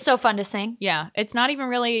 Yeah, and it's so fun to sing. Yeah, it's not even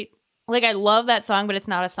really, like, I love that song, but it's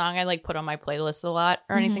not a song I, like, put on my playlist a lot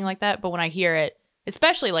or anything like that. But when I hear it,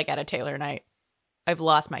 especially, like, at a Taylor night, I've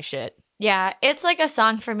lost my shit. Yeah, it's, like, a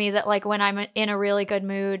song for me that, like, when I'm in a really good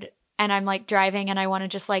mood and I'm, like, driving and I want to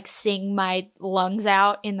just, like, sing my lungs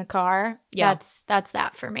out in the car, that's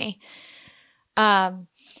that for me.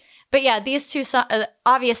 But yeah, these two songs,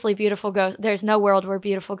 obviously Beautiful Ghost, there's no world where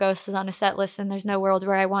Beautiful Ghost is on a set list, and there's no world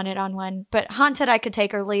where I want it on one. But Haunted, I could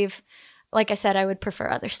take or leave. Like I said, I would prefer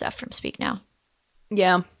other stuff from Speak Now.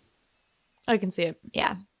 Yeah, I can see it.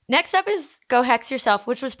 Yeah. Next up is Go Hex Yourself,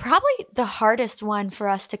 which was probably the hardest one for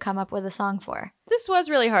us to come up with a song for. This was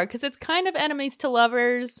really hard, because it's kind of enemies to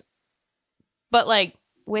lovers, but like...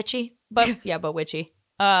 witchy. But witchy.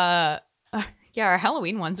 Yeah, our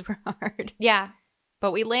Halloween ones were hard. Yeah.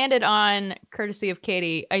 But we landed on, courtesy of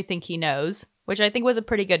Katie, I Think He Knows, which I think was a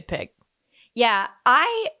pretty good pick. Yeah,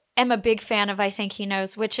 I am a big fan of I Think He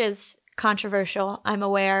Knows, which is controversial, I'm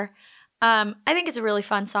aware. I think it's a really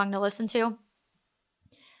fun song to listen to.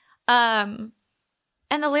 And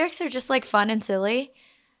the lyrics are just, like, fun and silly.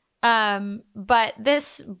 But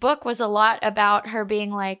this book was a lot about her being,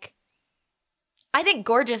 like... I think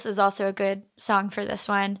Gorgeous is also a good song for this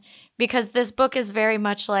one, because this book is very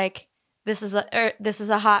much like... This is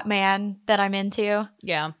a hot man that I'm into.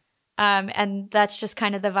 Yeah. And that's just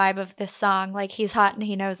kind of the vibe of this song. Like, he's hot and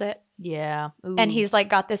he knows it. Yeah. Ooh. And he's, like,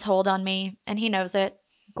 got this hold on me and he knows it.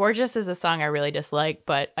 Gorgeous is a song I really dislike,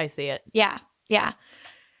 but I see it. Yeah. Yeah.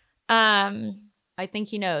 I Think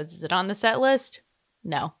He Knows. Is it on the set list?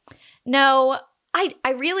 No. No. I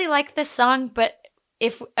really like this song, but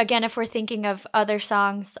if we're thinking of other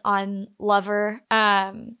songs on Lover,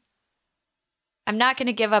 I'm not going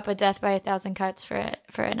to give up a Death by a Thousand Cuts for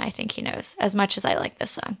an I Think He Knows, as much as I like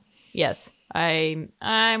this song. Yes,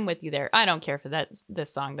 I'm with you there. I don't care for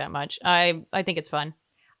this song that much. I think it's fun.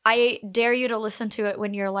 I dare you to listen to it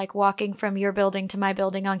when you're, like, walking from your building to my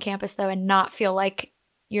building on campus, though, and not feel like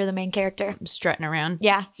you're the main character. I'm strutting around.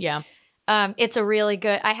 Yeah. Yeah. It's a really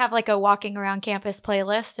good... I have, like, a walking around campus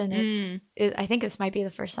playlist, and I think this might be the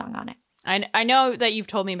first song on it. I know that you've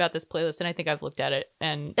told me about this playlist, and I think I've looked at it,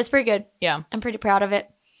 and it's pretty good. Yeah, I'm pretty proud of it.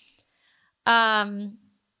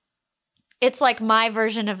 It's like my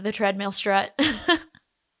version of the treadmill strut.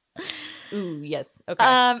 Ooh, yes. Okay.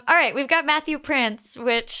 All right, we've got Matthew Prince,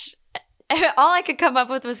 which all I could come up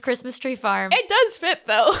with was Christmas Tree Farm. It does fit,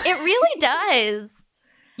 though. It really does.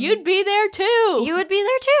 You'd be there too. You would be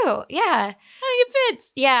there too. Yeah, I think it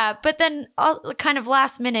fits. Yeah, but then kind of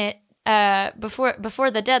last minute,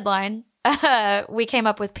 before the deadline. We came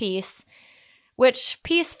up with Peace, which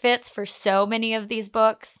Peace fits for so many of these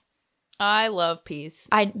books. I love Peace.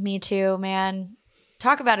 Me too, man.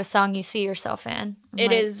 Talk about a song you see yourself in.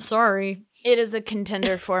 It is a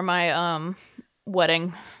contender for my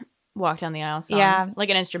wedding walk down the aisle song. Yeah, like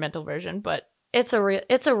an instrumental version, but it's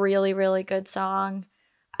a really, really good song.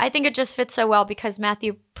 I think it just fits so well because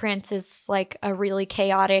Matthew Prince is, like, a really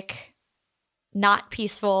chaotic, not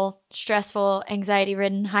peaceful, stressful,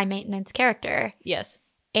 anxiety-ridden, high-maintenance character. Yes.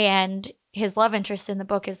 And his love interest in the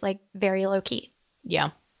book is, like, very low-key.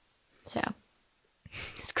 Yeah. So.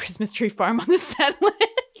 Is Christmas Tree Farm on the set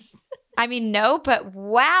list? I mean, no, but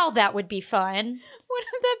wow, that would be fun.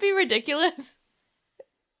 Wouldn't that be ridiculous?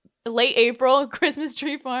 Late April, Christmas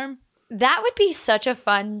Tree Farm. That would be such a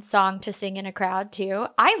fun song to sing in a crowd, too.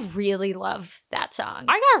 I really love that song.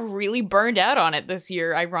 I got really burned out on it this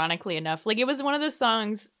year, ironically enough. Like, it was one of those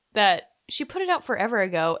songs that she put it out forever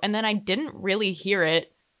ago, and then I didn't really hear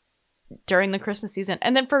it during the Christmas season.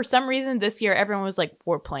 And then for some reason this year, everyone was like,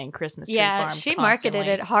 we're playing Christmas Tree Farm she constantly. marketed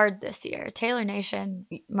it hard this year. Taylor Nation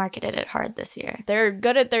marketed it hard this year. They're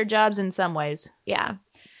good at their jobs in some ways. Yeah.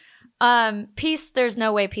 Peace, there's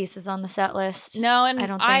no way Peace is on the set list. No, and I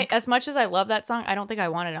don't think... as much as I love that song, I don't think I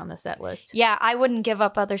want it on the set list. Yeah, I wouldn't give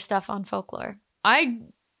up other stuff on Folklore. I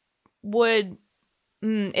would...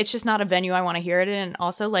 it's just not a venue I want to hear it in. And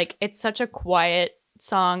also, like, it's such a quiet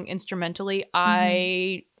song instrumentally.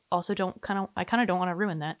 I also don't kind of don't want to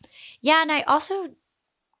ruin that. Yeah, and I also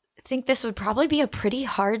think this would probably be a pretty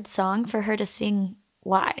hard song for her to sing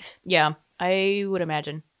live. Yeah, I would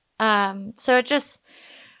imagine. So it just,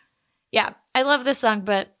 yeah, I love this song,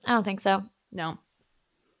 but I don't think so. No.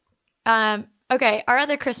 Okay, our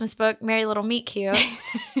other Christmas book, Merry Little Meet Cute.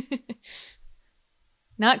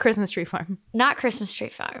 Not Christmas Tree Farm. Not Christmas Tree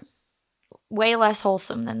Farm. Way less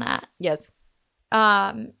wholesome than that. Yes.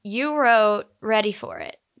 You wrote Ready for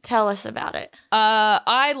It. Tell us about it.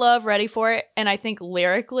 I love Ready for It, and I think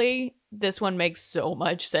lyrically, this one makes so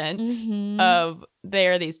much sense. Of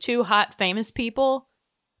they're these two hot, famous people.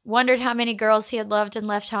 Wondered how many girls he had loved and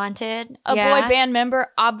left haunted. A boy band member,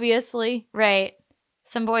 obviously. Right.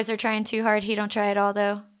 Some boys are trying too hard. He don't try at all,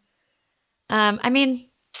 though. I mean,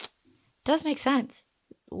 it does make sense.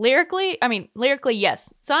 Lyrically,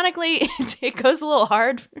 yes. Sonically, it goes a little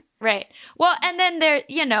hard. Right. Well, and then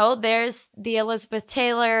there's the Elizabeth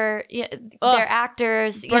Taylor, they're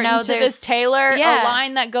actors, there's this Taylor, a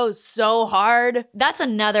line that goes so hard. That's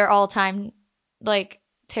another all-time, like,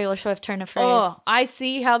 Taylor Swift turn of phrase. Oh, I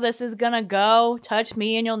see how this is gonna go. Touch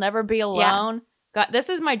me and you'll never be alone. God, this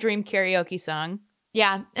is my dream karaoke song.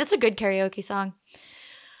 Yeah, it's a good karaoke song.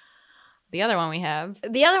 The other one we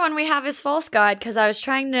have is False God, because I was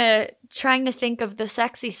trying to think of the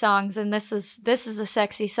sexy songs, and this is a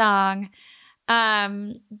sexy song.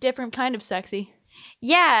 Different kind of sexy.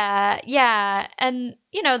 Yeah. And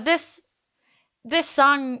this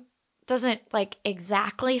song doesn't like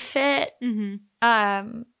exactly fit.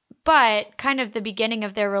 But kind of the beginning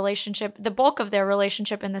of their relationship, the bulk of their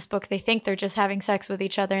relationship in this book, they think they're just having sex with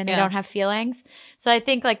each other and they don't have feelings. So I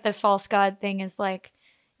think like the false god thing is like,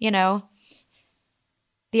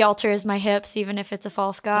 the altar is my hips, even if it's a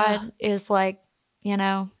false god, is like,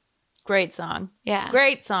 Great song. Yeah.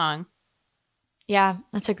 Great song. Yeah,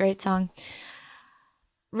 that's a great song.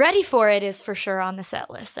 Ready for It is for sure on the set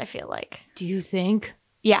list, I feel like. Do you think?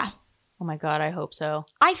 Yeah. Oh my God, I hope so.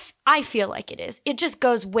 I feel like it is. It just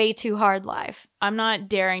goes way too hard live. I'm not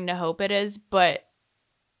daring to hope it is, but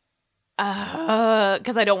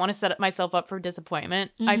because I don't want to set myself up for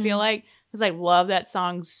disappointment, I feel like, because I love that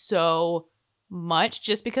song so much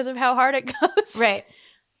just because of how hard it goes. Right.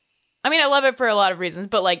 I mean, I love it for a lot of reasons,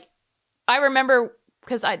 but like, I remember,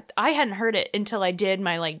 because I hadn't heard it until I did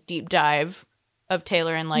my like deep dive of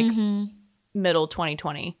Taylor in like middle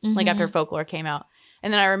 2020, like after Folklore came out.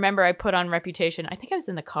 And then I remember I put on Reputation. I think I was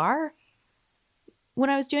in the car when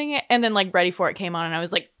I was doing it. And then like Ready for It came on and I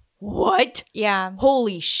was like, what? Yeah.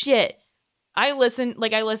 Holy shit. I listen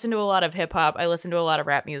to a lot of hip hop. I listen to a lot of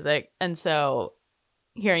rap music. And so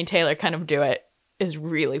hearing Taylor kind of do it is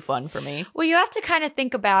really fun for me. Well, you have to kind of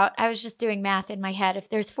think about, I was just doing math in my head. If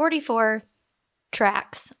there's 44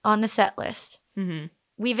 tracks on the set list,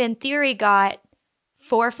 we've in theory got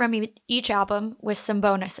 4 from each album with some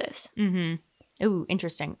bonuses. Ooh,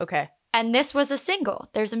 interesting. Okay. And this was a single.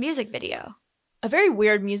 There's a music video. A very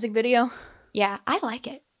weird music video. Yeah, I like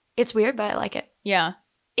it. It's weird, but I like it. Yeah.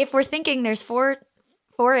 If we're thinking there's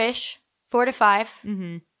 4-ish, 4 to 5,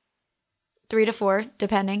 3 to 4,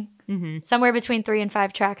 depending. Somewhere between 3 and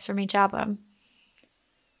 5 tracks from each album.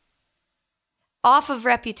 Off of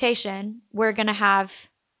Reputation, we're going to have,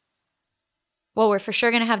 we're for sure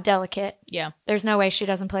going to have Delicate. Yeah. There's no way she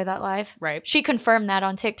doesn't play that live. Right. She confirmed that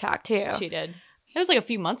on TikTok, too. She did. It was like a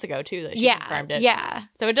few months ago, too, that she confirmed it. Yeah.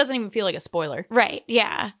 So it doesn't even feel like a spoiler. Right,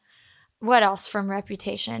 yeah. What else from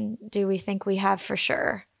Reputation do we think we have for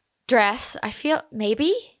sure? Dress, I feel,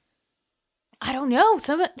 maybe? I don't know.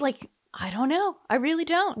 I don't know. I really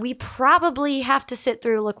don't. We probably have to sit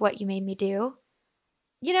through Look What You Made Me Do.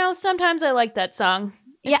 Sometimes I like that song.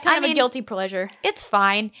 It's kind of a guilty pleasure. It's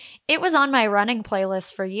fine. It was on my running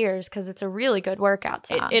playlist for years because it's a really good workout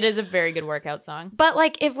song. It is a very good workout song. But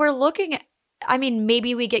like, if we're looking at,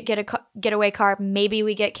 maybe we get Getaway Car. Maybe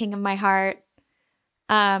we get King of My Heart.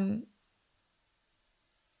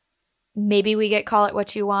 Maybe we get Call It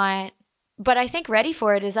What You Want. But I think Ready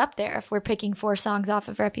for It is up there if we're picking 4 songs off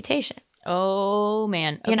of Reputation. Oh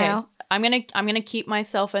man. Okay. I'm gonna keep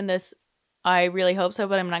myself in this. I really hope so,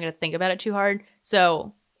 but I'm not gonna think about it too hard.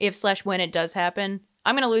 So if/when it does happen,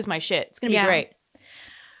 I'm gonna lose my shit. It's gonna be great.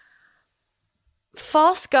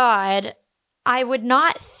 False God, I would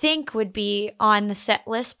not think would be on the set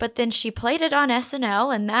list, but then she played it on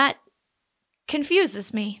SNL, and that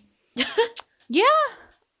confuses me. Yeah,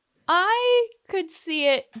 I could see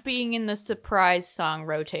it being in the surprise song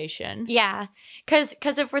rotation. Yeah, because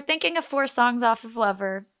if we're thinking of 4 songs off of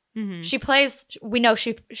Lover, she plays. We know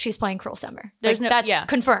she's playing Cruel Summer. That's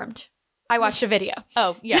confirmed. I watched a video.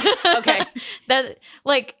 Oh yeah, okay.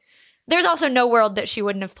 There's also no world that she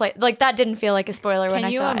wouldn't have played. Like, that didn't feel like a spoiler when I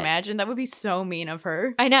saw it. Can you imagine? That would be so mean of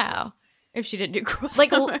her. I know. If she didn't do Cruel Summer.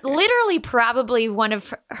 Like, literally probably one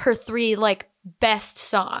of her 3, like, best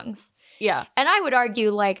songs. Yeah. And I would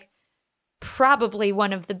argue, like, probably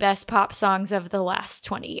one of the best pop songs of the last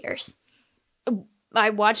 20 years. I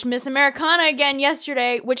watched Miss Americana again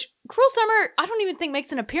yesterday, which Cruel Summer, I don't even think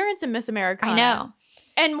makes an appearance in Miss Americana. I know.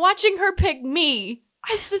 And watching her pick me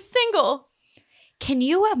as the single. Can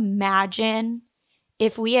you imagine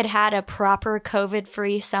if we had had a proper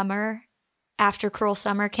COVID-free summer after Cruel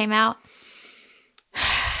Summer came out?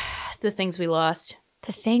 The things we lost.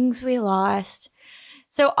 The things we lost.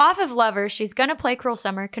 So off of Lover, she's going to play Cruel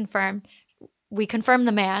Summer, confirmed. We confirmed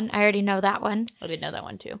The Man. I already know that one. I did know that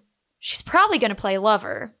one too. She's probably going to play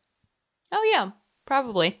Lover. Oh, yeah.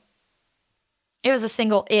 Probably. It was a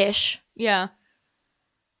single-ish. Yeah.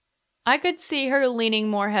 I could see her leaning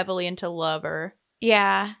more heavily into Lover.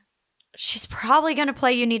 Yeah. She's probably going to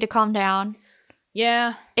play You Need to Calm Down.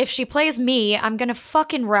 Yeah. If she plays Me, I'm going to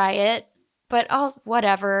fucking riot. But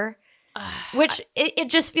whatever. Which, it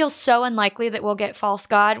just feels so unlikely that we'll get False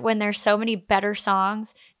God when there's so many better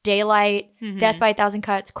songs. Daylight, Death by a Thousand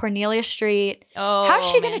Cuts, Cornelia Street. Oh, how's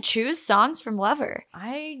she going to choose songs from Lover?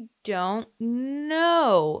 I don't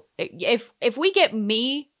know. If we get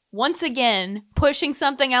Me, once again, pushing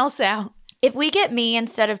something else out. If we get Me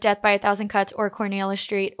instead of Death by a Thousand Cuts or Cornelia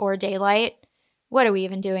Street or Daylight, what are we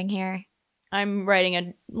even doing here? I'm writing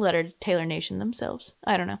a letter to Taylor Nation themselves.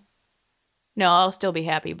 I don't know. No, I'll still be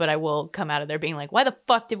happy, but I will come out of there being like, why the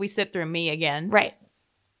fuck did we sit through Me again? Right.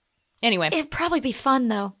 Anyway. It'd probably be fun,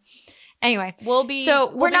 though. Anyway.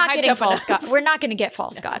 We're not getting False God. We're not going to get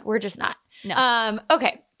False God. We're just not. No.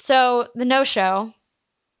 Okay. So, the no-show.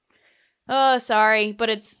 Oh, sorry, but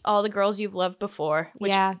it's All the Girls You've Loved Before.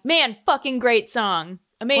 Which, yeah. Man, fucking great song.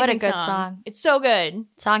 Amazing song. What a good song. It's so good.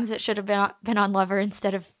 Songs that should have been on Lover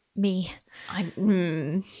instead of Me.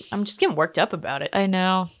 I'm just getting worked up about it. I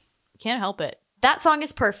know. Can't help it. That song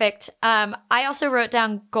is perfect. I also wrote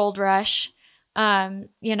down Gold Rush,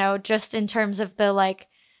 just in terms of the, like,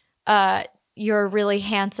 you're really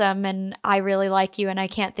handsome and I really like you and I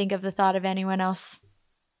can't think of the thought of anyone else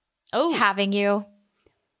having you.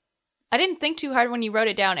 I didn't think too hard when you wrote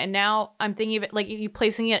it down, and now I'm thinking of it, like, you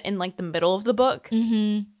placing it in, like, the middle of the book.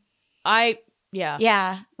 Mm-hmm.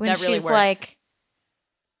 Yeah, when that really she's, works. Like,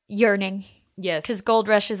 yearning. Yes. Because Gold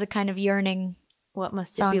Rush is a kind of yearning What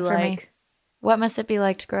must it song be for like? me. What must it be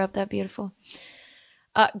like to grow up that beautiful?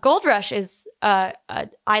 Gold Rush is, I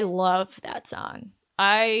love that song.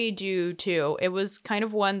 I do too. It was kind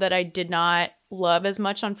of one that I did not love as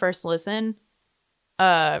much on first listen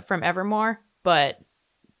from Evermore, but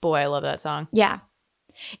boy, I love that song. Yeah.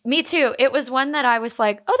 Me too. It was one that I was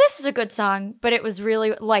like, oh, this is a good song. But it was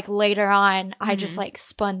really, like, later on, I just, like,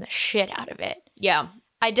 spun the shit out of it. Yeah.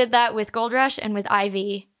 I did that with Gold Rush and with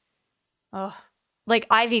Ivy. Oh. Like,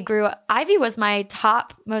 Ivy was my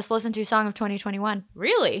top most listened to song of 2021.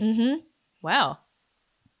 Really? Mm-hmm. Wow.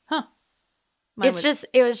 Huh. It's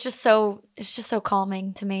just so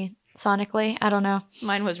calming to me sonically. I don't know.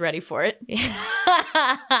 Mine was ready for it.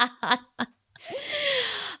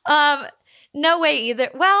 No way either.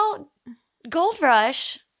 Well, Gold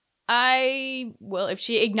Rush. I will if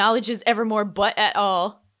she acknowledges Evermore but at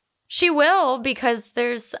all. She will, because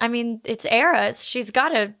it's eras. She's got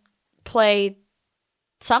to play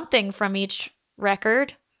something from each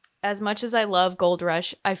record. As much as I love Gold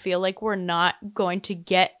Rush, I feel like we're not going to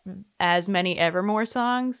get as many Evermore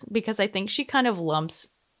songs because I think she kind of lumps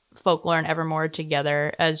Folklore and Evermore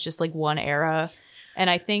together as just like one era. And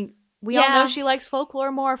I think we all know she likes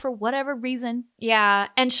Folklore more for whatever reason. Yeah,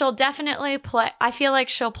 and she'll definitely play. I feel like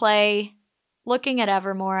she'll play, looking at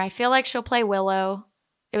Evermore, I feel like she'll play Willow.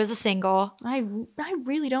 It was a single. I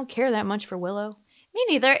really don't care that much for Willow. Me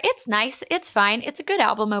neither. It's nice. It's fine. It's a good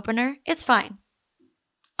album opener. It's fine.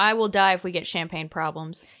 I will die if we get Champagne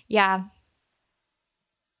Problems. Yeah.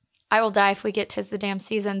 I will die if we get 'Tis the Damn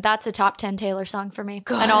Season. That's a top 10 Taylor song for me.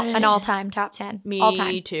 An all-time top 10. Me all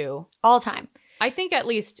time. too. All time. I think at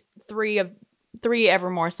least three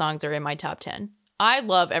Evermore songs are in my top 10. I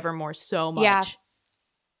love Evermore so much.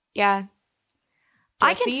 Yeah.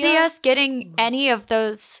 I can see us getting any of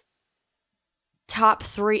those top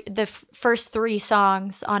three, the first three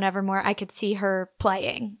songs on Evermore. I could see her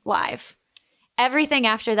playing live. Everything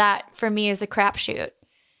after that for me is a crapshoot.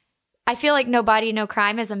 I feel like No Body, No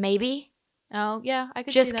Crime is a maybe. Oh, yeah, I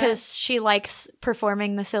could see that. Just because she likes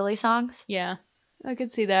performing the silly songs. Yeah, I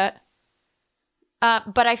could see that.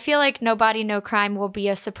 But I feel like No Body, No Crime will be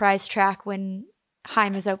a surprise track when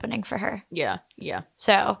Haim is opening for her. Yeah.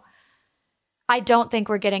 So I don't think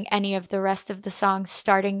we're getting any of the rest of the songs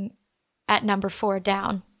starting at number 4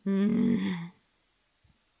 down.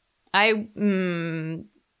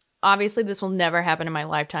 Obviously this will never happen in my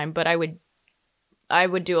lifetime, but I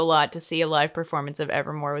would do a lot to see a live performance of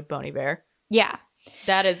Evermore with Bon Iver. Yeah.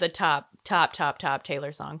 That is a top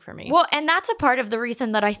Taylor song for me. Well, and that's a part of the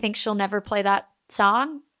reason that I think she'll never play that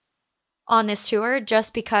song on this tour,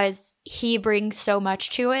 just because he brings so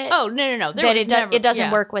much to it. Oh, no. That it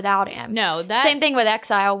doesn't work without him. No, same thing with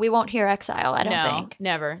Exile. We won't hear Exile, I don't think.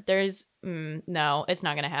 Never. There's, no, it's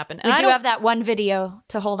not going to happen. And we do have that one video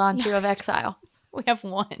to hold on to of Exile. We have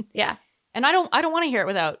one. Yeah. And I don't want to hear it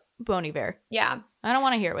without Bon Iver. Yeah. I don't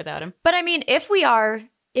want to hear it without him. But I mean, if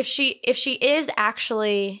she is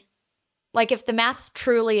actually, like, if the math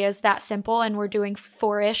truly is that simple and we're doing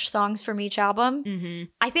 4-ish songs from each album,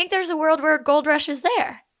 I think there's a world where Gold Rush is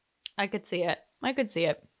there. I could see it.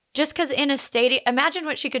 Just because in a stadium, imagine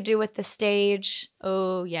what she could do with the stage.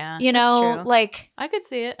 Oh, yeah. You know, true. like. I could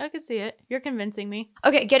see it. You're convincing me.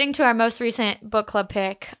 Okay, getting to our most recent book club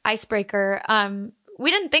pick, Icebreaker. We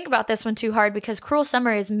didn't think about this one too hard because Cruel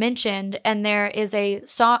Summer is mentioned, and there is a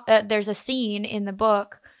song. There's a scene in the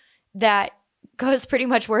book that goes pretty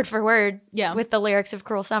much word for word with the lyrics of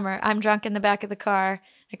Cruel Summer. I'm drunk in the back of the car.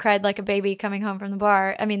 I cried like a baby coming home from the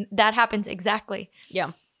bar. I mean, that happens exactly.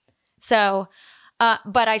 Yeah. So,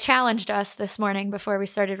 but I challenged us this morning before we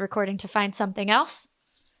started recording to find something else.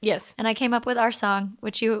 Yes. And I came up with our song,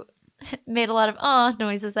 which you made a lot of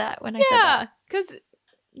noises at when I said that. Yeah, because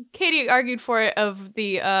Katie argued for it of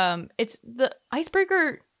the, it's the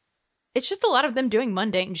Icebreaker, it's just a lot of them doing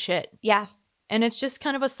mundane shit. Yeah. And it's just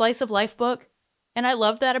kind of a slice of life book. And I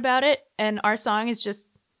love that about it. And our song is just,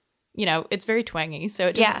 it's very twangy. So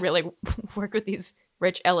it doesn't really work with these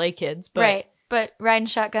rich LA kids. But right. But riding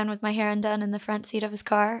shotgun with my hair undone in the front seat of his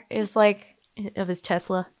car is like. Of his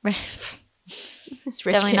Tesla. It's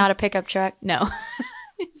definitely not a pickup truck. No.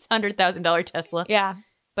 It's $100,000 Tesla. Yeah.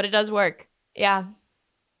 But it does work. Yeah.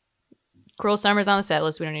 Cruel Summer's on the set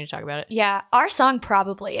list. We don't need to talk about it. Yeah. Our song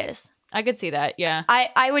probably is. I could see that, yeah.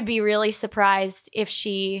 I would be really surprised if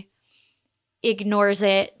she ignores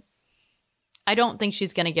it. I don't think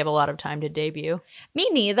she's going to give a lot of time to debut. Me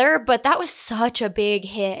neither, but that was such a big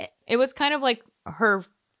hit. It was kind of like her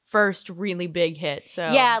first really big hit, so.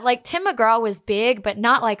 Yeah, like Tim McGraw was big, but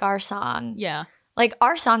not like our song. Yeah. Like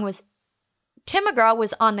our song was, Tim McGraw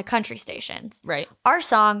was on the country stations. Right. Our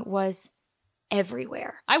song was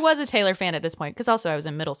everywhere. I was a Taylor fan at this point, because also I was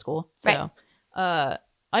in middle school, so. Right.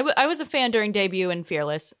 I was a fan during debut and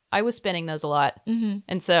Fearless. I was spinning those a lot. Mm-hmm.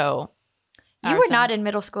 And so. You were not in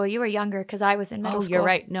middle school. You were younger because I was in middle school. You're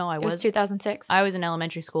right. No, I was. It was 2006. I was in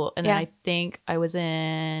elementary school. And then I think I was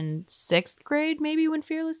in 6th grade maybe when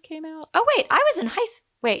Fearless came out. Oh, wait. I was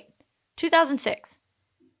in 2006.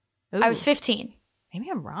 Ooh. I was 15. Maybe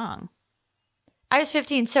I'm wrong. I was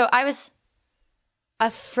 15. So I was a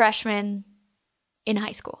freshman in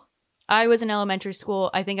high school. I was in elementary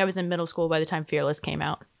school. I think I was in middle school by the time Fearless came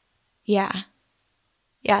out. Yeah.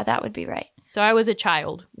 Yeah, that would be right. So I was a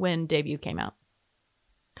child when debut came out.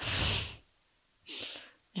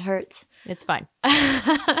 It hurts. It's fine.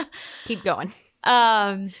 Keep going.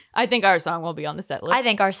 I think our song will be on the set list. I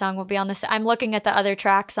think our song will be on the set. I'm looking at the other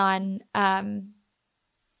tracks on...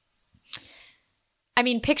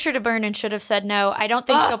 Picture to Burn and Should Have Said No. I don't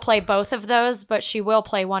think she'll play both of those, but she will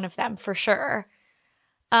play one of them for sure.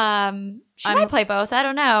 She might play both. I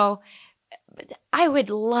don't know. I would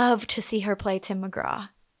love to see her play Tim McGraw.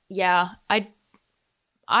 Yeah, I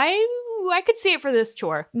could see it for this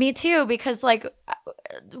tour. Me too, because like,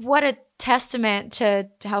 what a testament to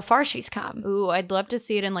how far she's come. Ooh, I'd love to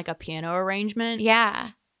see it in like a piano arrangement. Yeah.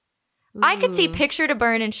 Ooh. I could see Picture to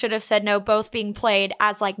Burn and Should Have Said No both being played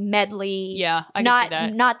as like medley. Yeah, I can see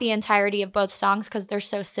that. Not the entirety of both songs because they're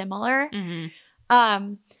so similar.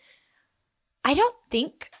 Mm-hmm. I don't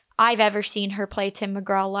think I've ever seen her play Tim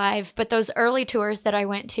McGraw live, but those early tours that I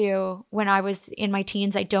went to when I was in my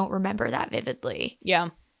teens, I don't remember that vividly. Yeah.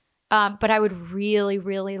 But I would really,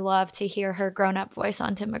 really love to hear her grown-up voice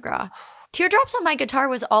on Tim McGraw. Teardrops on My Guitar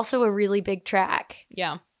was also a really big track.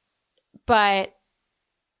 Yeah. But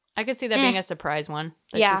I could see that being a surprise one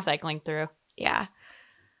that she's cycling through. Yeah.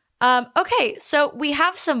 Okay, so we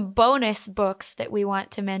have some bonus books that we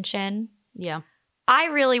want to mention. Yeah. I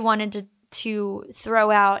really wanted to throw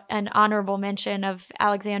out an honorable mention of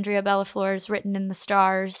Alexandria Bellaflore's Written in the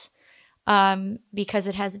Stars, because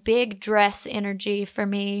it has big Dress energy for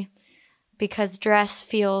me, because Dress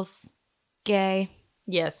feels gay.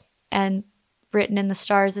 Yes. And Written in the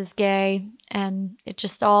Stars is gay, and it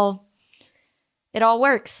all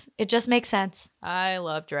works. It just makes sense. I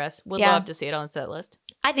love Dress. Would love to see it on the set list.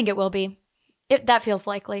 I think it will be. That feels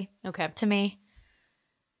likely. Okay. To me.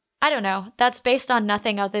 I don't know. That's based on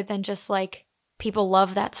nothing other than just like people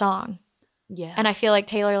love that song. Yeah. And I feel like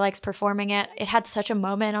Taylor likes performing it. It had such a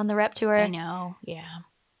moment on the Rep tour. I know. Yeah.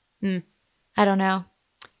 I don't know.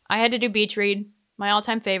 I had to do Beach Read, my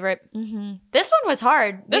all-time favorite. Mm-hmm. This one was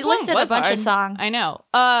hard. This we listed one was a bunch hard. of songs. I know.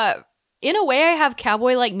 In a way, I have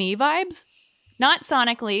Cowboy Like Me vibes. Not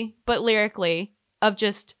sonically, but lyrically, of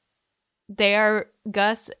just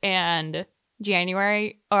Gus and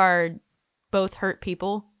January are both hurt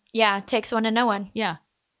people. Yeah, takes one to know one. Yeah.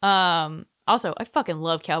 Also, I fucking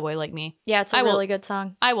love Cowboy Like Me. Yeah, it's a really good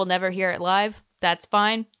song. I will never hear it live. That's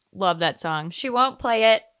fine. Love that song. She won't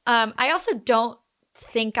play it. I also don't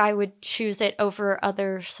think I would choose it over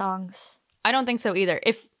other songs. I don't think so either.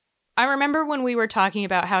 If I remember when we were talking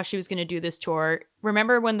about how she was going to do this tour,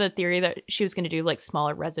 remember when the theory that she was going to do like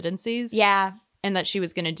smaller residencies? Yeah. And that she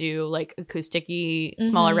was going to do like acoustic-y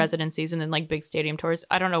smaller residencies and then like big stadium tours.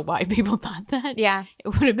 I don't know why people thought that. Yeah. It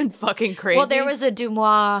would have been fucking crazy. Well, there was a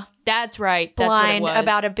Dumois That's right. blind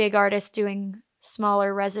about a big artist doing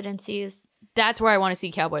smaller residencies. That's where I want to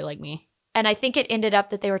see Cowboy Like Me. And I think it ended up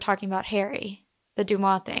that they were talking about Harry, the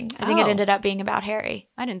Dumois thing. I think it ended up being about Harry.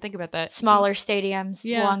 I didn't think about that. Smaller stadiums,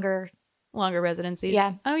 longer residencies.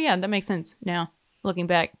 Yeah. Oh yeah, that makes sense now, looking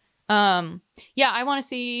back. Yeah, I want to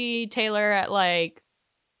see Taylor at like,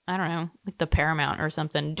 I don't know, like the Paramount or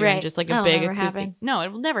something, doing just like a big acoustic. Happen. No,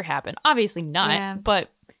 it will never happen. Obviously not. Yeah. But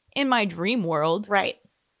in my dream world, Right.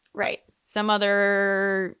 some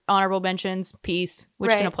other honorable mentions, Peace,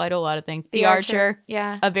 which can apply to a lot of things. The Archer,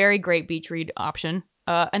 yeah, a very great beach read option.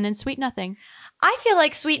 And then Sweet Nothing. I feel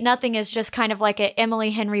like Sweet Nothing is just kind of like a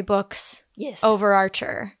Emily Henry Books over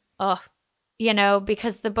Archer. Ugh. You know,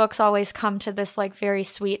 because the books always come to this like very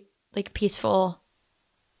sweet, like peaceful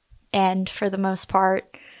end for the most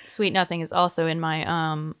part. Sweet Nothing is also in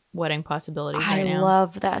my wedding possibilities right now. I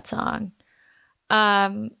love that song.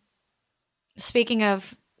 Speaking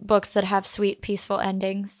of books that have sweet, peaceful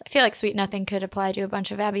endings, I feel like Sweet Nothing could apply to a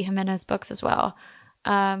bunch of Abby Jimenez books as well.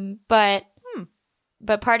 But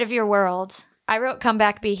Part of Your World, I wrote Come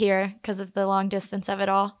Back Be Here because of the long distance of it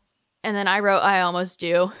all. And then I wrote I Almost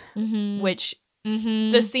Do, which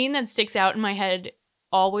the scene that sticks out in my head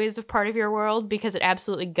always of Part of Your World, because it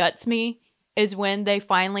absolutely guts me, is when they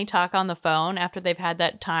finally talk on the phone after they've had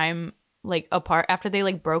that time like apart, after they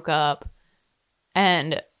like broke up,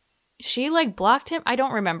 and she like blocked him. I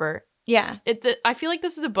don't remember. Yeah. I feel like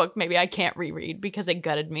this is a book maybe I can't reread because it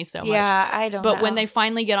gutted me so much. Yeah, I don't know. But when they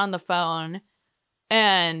finally get on the phone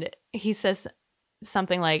and he says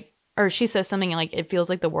something like, or she says something like, it feels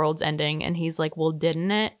like the world's ending, and he's like, well, didn't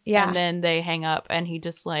it? Yeah. And then they hang up and he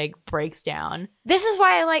just like breaks down. This is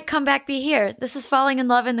why I like Come Back Be Here. This is falling in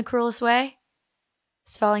love in the cruelest way.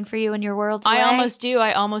 It's falling for you in your world's way. I almost do.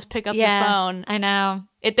 I almost pick up the phone. I know.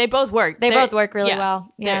 They both work. They both work really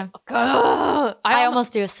well. Yeah. I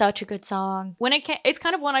Almost Do is such a good song. When it's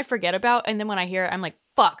kind of one I forget about, and then when I hear it, I'm like,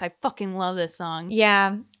 fuck, I fucking love this song.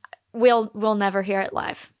 Yeah. We'll never hear it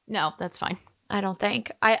live. No, that's fine. I don't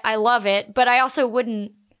think. I love it, but I also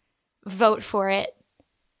wouldn't vote for it.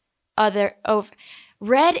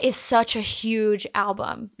 Red is such a huge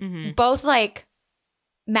album, both like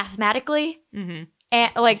mathematically,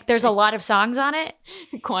 and like there's a lot of songs on it.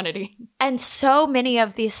 Quantity. And so many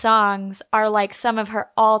of these songs are like some of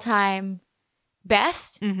her all-time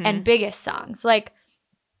best and biggest songs. Like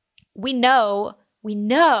we know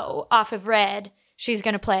off of Red she's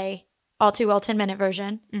going to play All Too Well 10-minute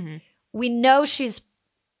version. We know she's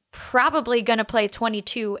probably going to play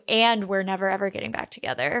 22 and We're Never Ever Getting Back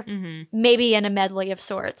Together. Maybe in a medley of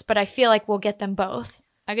sorts, but I feel like we'll get them both.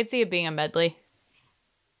 I could see it being a medley.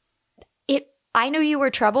 I Knew You Were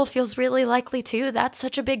Trouble feels really likely too. That's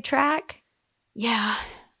such a big track. Yeah.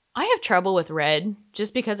 I have trouble with Red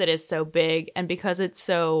just because it is so big and because it's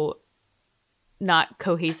so not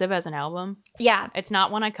cohesive as an album. Yeah. It's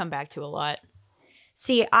not one I come back to a lot.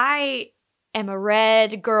 See, I am a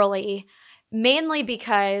Red girly mainly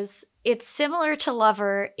because it's similar to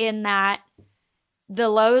Lover in that the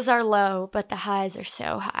lows are low, but the highs are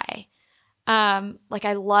so high. Like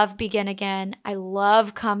I love Begin Again. I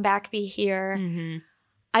love Come Back Be Here.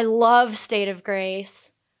 I love State of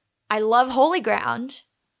Grace. I love Holy Ground.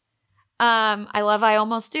 I love I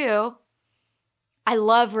Almost Do. I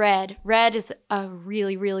love Red. Red is a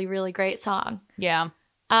really, really, really great song. Yeah.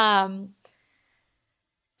 And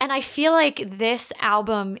I feel like this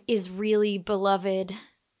album is really beloved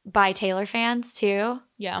by Taylor fans too.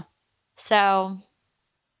 Yeah. So,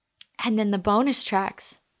 and then the bonus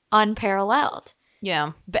tracks, unparalleled.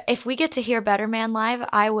 Yeah. But if we get to hear Better Man live,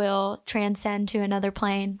 I will transcend to another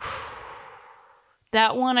plane.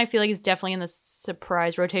 That one I feel like is definitely in the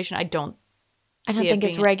surprise rotation. I don't think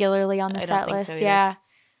it's regularly on the set list. So, yeah.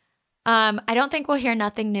 I don't think we'll hear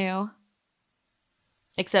Nothing New.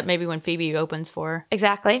 Except maybe when Phoebe opens for her.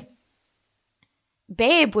 Exactly.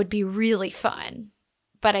 Babe would be really fun,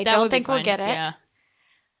 but I don't think we'll get it. Yeah.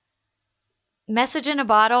 Message in a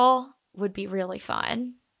Bottle would be really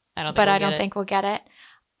fun, I don't think we'll get it.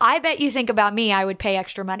 I Bet You Think About Me I would pay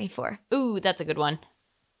extra money for. Ooh, that's a good one.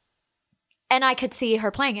 And I could see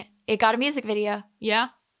her playing it. It got a music video. Yeah.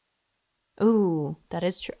 Ooh, that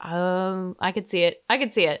is true. I could see it. I can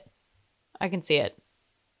see it.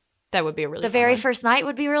 That would be a really fun very one. first night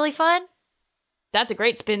would be really fun. That's a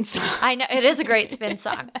great spin song. I know, it is a great spin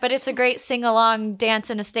song, but it's a great sing-along dance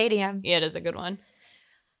in a stadium. Yeah, it is a good one.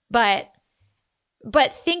 But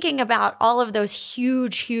thinking about all of those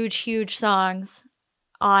huge songs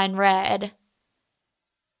on Red,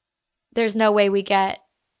 there's no way we get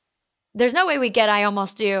I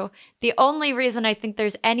Almost Do. The only reason I think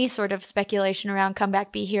there's any sort of speculation around Come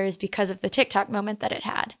Back Be Here is because of the TikTok moment that it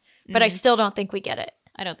had. But I still don't think we get it.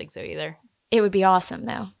 I don't think so either. It would be awesome,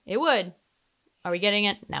 though. It would. Are we getting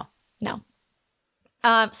it? No.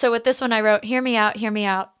 So with this one, I wrote, Hear Me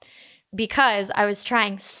Out, because I was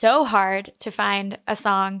trying so hard to find a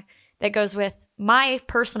song that goes with my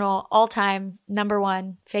personal all-time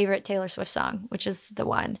 #1 favorite Taylor Swift song, which is The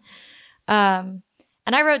One. And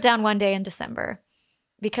I wrote down One Day in December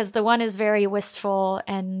because The One is very wistful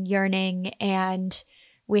and yearning, and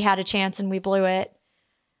we had a chance and we blew it,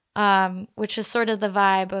 which is sort of the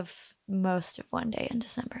vibe of most of One Day in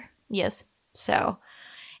December. Yes. So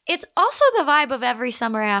it's also the vibe of Every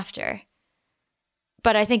Summer After,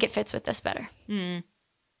 but I think it fits with this better.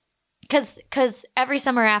 Because Every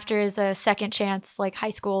Summer After is a second chance, like high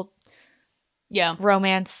school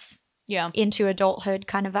romance into adulthood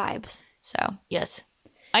kind of vibes. So yes,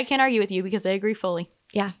 I can't argue with you because I agree fully.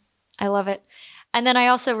 Yeah, I love it. And then I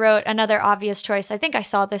also wrote another obvious choice. I think I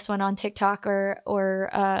saw this one on TikTok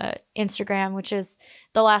or Instagram, which is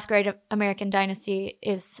The Last Great American Dynasty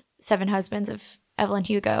is Seven Husbands of Evelyn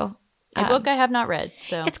Hugo. A book I have not read,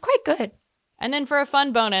 so it's quite good. And then for a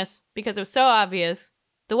fun bonus, because it was so obvious,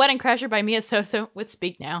 The Wedding Crasher by Mia Sosa with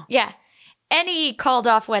Speak Now. Yeah, any called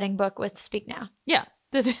off wedding book with Speak Now. Yeah,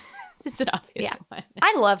 this is an obvious one.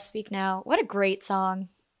 I love Speak Now. What a great song.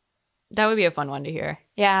 That would be a fun one to hear.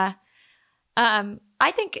 Yeah.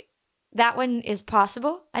 I think that one is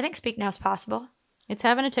possible. I think Speak Now is possible. It's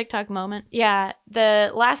having a TikTok moment. Yeah.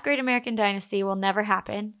 The Last Great American Dynasty will never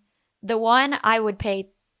happen. The One I would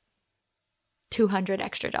pay $200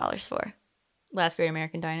 extra for. Last Great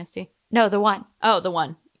American Dynasty? No, The One. Oh, The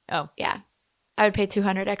One. Oh. Yeah. I would pay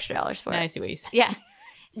 $200 extra for it. I see what you said. Yeah.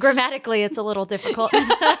 Grammatically, it's a little difficult.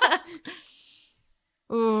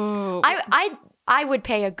 Ooh. I would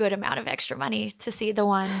pay a good amount of extra money to see The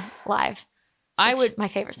One live. It's my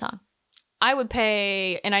favorite song. I would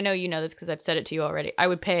pay, and I know you know this because I've said it to you already, I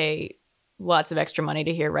would pay lots of extra money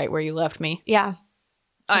to hear Right Where You Left Me. Yeah.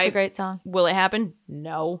 It's a great song. Will it happen?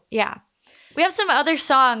 No. Yeah. We have some other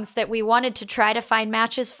songs that we wanted to try to find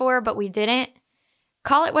matches for, but we didn't.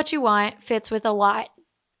 Call It What You Want fits with a lot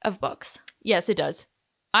of books. Yes, it does.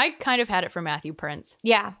 I kind of had it for Matthew Prince.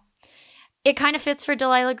 Yeah. It kind of fits for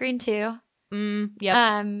Delilah Green too.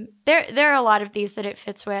 Yeah. There are a lot of these that it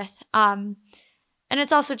fits with. And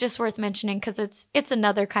it's also just worth mentioning because it's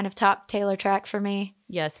another kind of top Taylor track for me.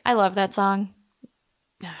 Yes. I love that song.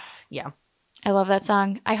 Yeah. I love that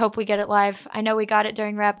song. I hope we get it live. I know we got it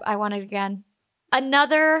during rep. I want it again.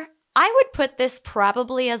 I would put this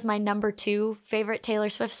probably as my #2 favorite Taylor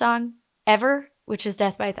Swift song ever, which is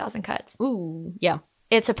Death by a Thousand Cuts. Ooh, yeah.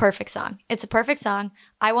 It's a perfect song. It's a perfect song.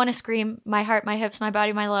 I want to scream my heart, my hips, my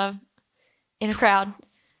body, my love in a crowd.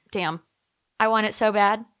 Damn. I want it so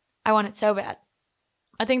bad. I want it so bad.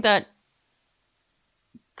 I think that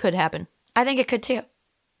could happen. I think it could too.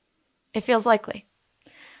 It feels likely.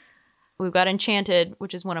 We've got Enchanted,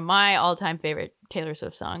 which is one of my all-time favorite Taylor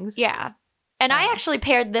Swift songs. Yeah. And I actually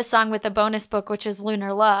paired this song with a bonus book, which is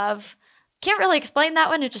Lunar Love. Can't really explain that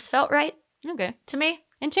one. It just felt right. Okay. To me.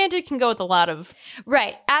 Enchanted can go with a lot of...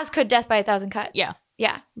 Right. As could Death by a Thousand Cuts. Yeah.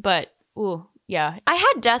 Yeah. But, ooh, yeah. I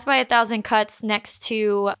had Death by a Thousand Cuts next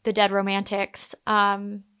to The Dead Romantics,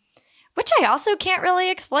 which I also can't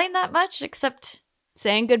really explain that much, except...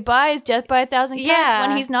 Saying goodbye is Death by a Thousand Cuts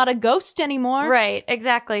when he's not a ghost anymore. Right.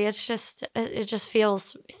 Exactly. It just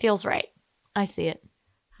feels right. I see it.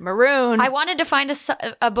 Maroon. I wanted to find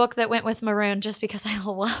a book that went with Maroon just because I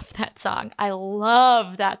love that song. I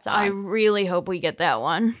love that song. I really hope we get that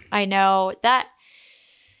one. I know. That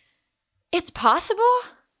it's possible.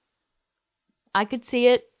 I could see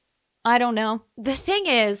it. I don't know. The thing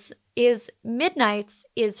is Midnights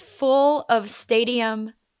is full of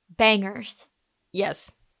stadium bangers.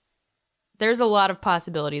 Yes. There's a lot of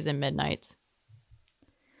possibilities in Midnights.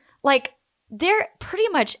 Like, There pretty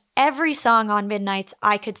much every song on Midnights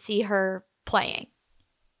I could see her playing.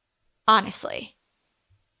 Honestly.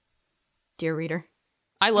 Dear Reader.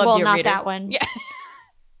 I love Dear Reader. Well, not that one. Yeah.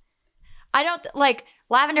 I don't like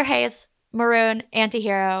Lavender Haze, Maroon,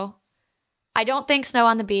 Antihero. I don't think Snow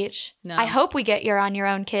on the Beach. No. I hope we get You're on Your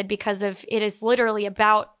Own, Kid, because of it is literally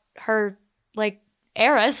about her like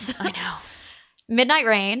eras. I know. Midnight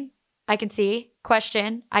Rain, I can see.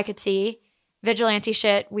 Question, I could see. Vigilante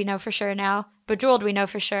Shit, we know for sure now. Bejeweled, we know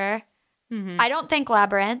for sure. Mm-hmm. I don't think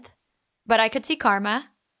Labyrinth, but I could see Karma.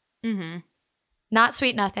 Mm-hmm. Not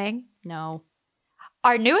Sweet Nothing. No.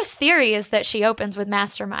 Our newest theory is that she opens with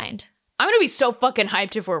Mastermind. I'm going to be so fucking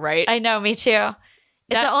hyped if we're right. I know, me too.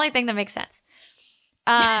 It's the only thing that makes sense.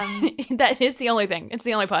 That is the only thing. It's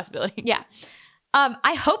the only possibility. Yeah.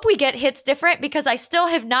 I hope we get Hits Different because I still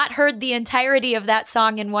have not heard the entirety of that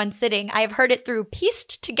song in one sitting. I have heard it through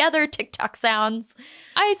pieced together TikTok sounds.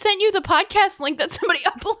 I sent you the podcast link that somebody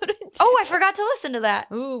uploaded. Oh, I forgot to listen to that.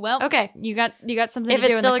 Ooh, well. Okay. You got something if to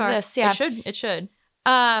do in the car. If it still exists, yeah. It should.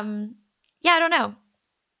 Yeah, I don't know.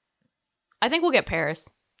 I think we'll get Paris.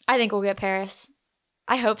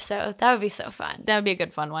 I hope so. That would be so fun. That would be a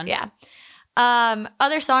good fun one. Yeah.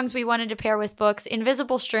 Other songs we wanted to pair with books.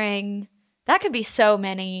 Invisible String. That could be so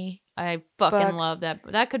many. I fucking love that.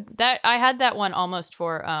 I had that one almost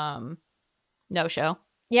for No Show.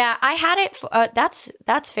 Yeah, I had it.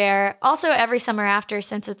 That's fair. Also, Every Summer After,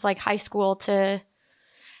 since it's like high school to.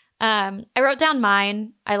 I wrote down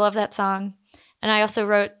Mine. I love that song. And I also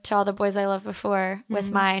wrote To All the Boys I Loved Before with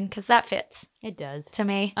Mine because that fits. It does. To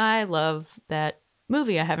me. I love that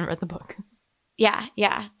movie. I haven't read the book. Yeah.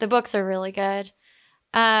 The books are really good.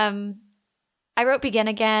 I wrote Begin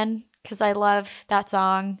Again because I love that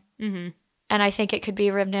song. Mm-hmm. And I think it could be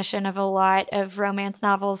a reminiscent of a lot of romance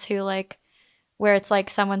novels where it's like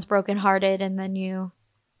someone's brokenhearted and then you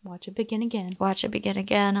watch it begin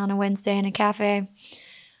again on a Wednesday in a cafe.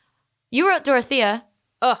 You wrote Dorothea.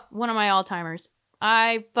 Oh, one of my all-timers.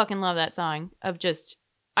 I fucking love that song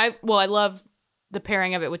I love the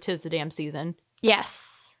pairing of it with 'Tis the Damn Season.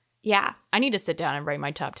 Yes. Yeah. I need to sit down and write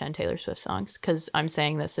my top 10 Taylor Swift songs because I'm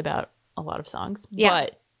saying this about a lot of songs. Yeah.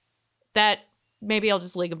 But that, maybe I'll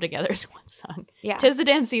just link them together as one song. Yeah. 'Tis the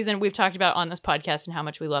Damn Season, we've talked about on this podcast and how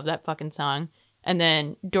much we love that fucking song. And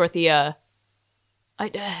then Dorothea.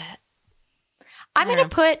 I'm going to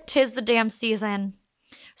put 'Tis the Damn Season.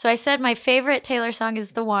 So I said my favorite Taylor song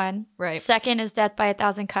is The One. Right. Second is Death by a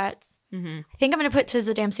Thousand Cuts. Mm-hmm. I think I'm going to put 'Tis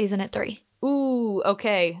the Damn Season at 3. Ooh,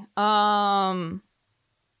 okay. Damn.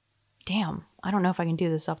 I don't know if I can do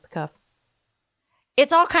this off the cuff.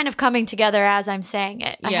 It's all kind of coming together as I'm saying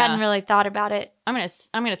it. Yeah. I hadn't really thought about it. I'm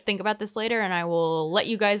gonna think about this later, and I will let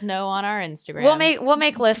you guys know on our Instagram. We'll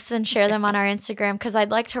make lists and share them on our Instagram because I'd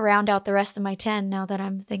like to round out the rest of my 10 now that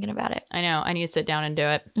I'm thinking about it. I know. I need to sit down and do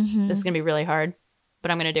it. Mm-hmm. This is gonna be really hard, but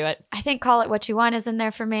I'm gonna do it. I think Call It What You Want is in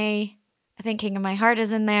there for me. I think King of My Heart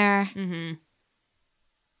is in there. Mm-hmm.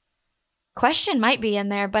 Question might be in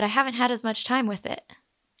there, but I haven't had as much time with it.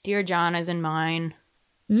 Dear John is in mine.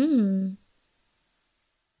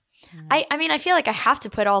 I mean, I feel like I have to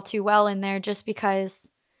put All Too Well in there just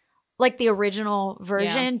because, like the original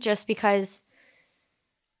version, just because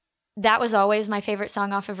that was always my favorite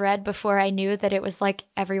song off of Red before I knew that it was like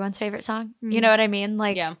everyone's favorite song. Mm-hmm. You know what I mean?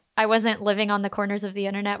 Like, I wasn't living on the corners of the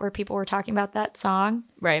internet where people were talking about that song.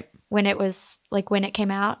 Right. When it was like when it came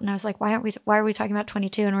out. And I was like, why are we talking about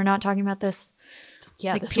 22 and we're not talking about this,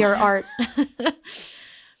 this pure art?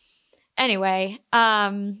 Anyway,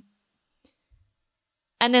 and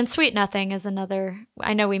then Sweet Nothing is another,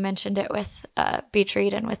 I know we mentioned it with Beach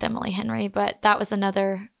Read and with Emily Henry, but that was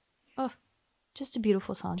another. Oh, just a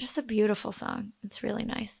beautiful song. Just a beautiful song. It's really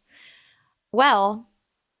nice. Well.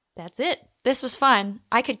 That's it. This was fun.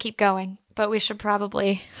 I could keep going, but we should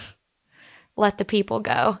probably let the people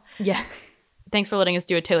go. Yeah. Thanks for letting us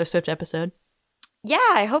do a Taylor Swift episode. Yeah,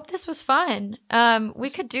 I hope this was fun. We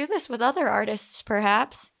could do this with other artists,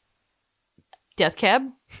 perhaps. Death Cab?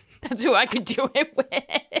 That's who I could do it with.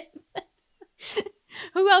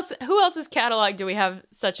 Who else's catalog do we have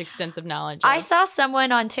such extensive knowledge of? I saw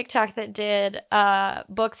someone on TikTok that did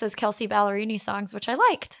books as Kelsey Ballerini songs, which I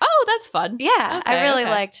liked. Oh, that's fun. Yeah, okay, I really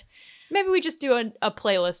liked. Maybe we just do a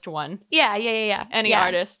playlist one. Yeah. Any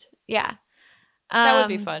artist. Yeah. That would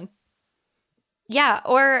be fun. Yeah,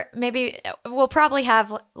 or maybe we'll probably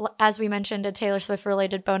have, as we mentioned, a Taylor Swift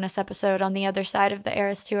related bonus episode on the other side of the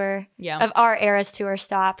Eras Tour, of our Eras Tour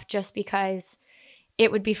stop, just because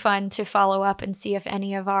it would be fun to follow up and see if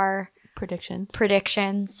any of our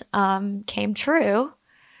predictions came true.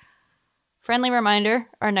 Friendly reminder,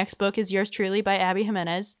 our next book is Yours Truly by Abby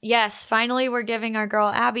Jimenez. Yes, finally we're giving our girl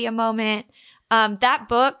Abby a moment. That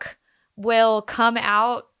book will come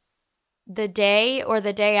out the day or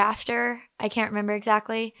the day after. I can't remember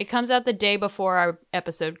exactly. It comes out the day before our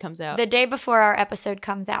episode comes out. The day before our episode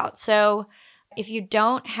comes out. So if you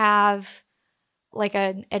don't have like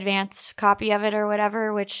an advanced copy of it or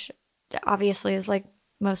whatever, which obviously is like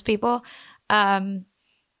most people,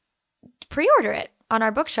 pre-order it on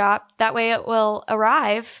our bookshop. That way it will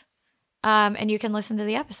arrive and you can listen to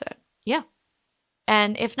the episode. Yeah.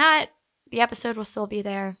 And if not, the episode will still be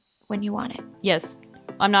there when you want it. Yes.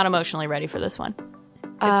 I'm not emotionally ready for this one.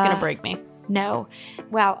 It's going to break me. No.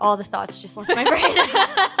 Wow, all the thoughts just left my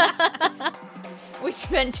brain. We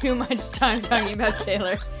spent too much time talking about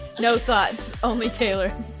Taylor. No thoughts, only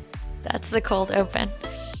Taylor. That's the cold open.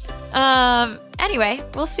 Anyway,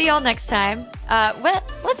 we'll see y'all next time.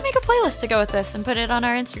 Let's make a playlist to go with this and put it on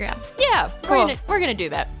our Instagram. Yeah, cool. We're gonna do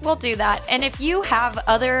that. We'll do that. And if you have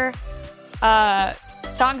other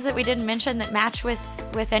songs that we didn't mention that match with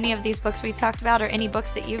any of these books we talked about, or any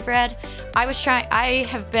books that you've read, I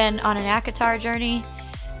have been on an ACOTAR journey.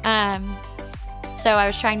 So I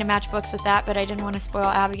was trying to match books with that, but I didn't want to spoil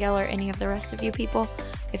Abigail or any of the rest of you people.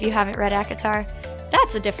 If you haven't read ACOTAR,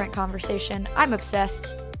 that's a different conversation. I'm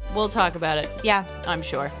obsessed. We'll talk about it. Yeah. I'm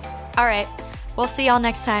sure. All right. We'll see y'all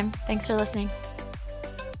next time. Thanks for listening.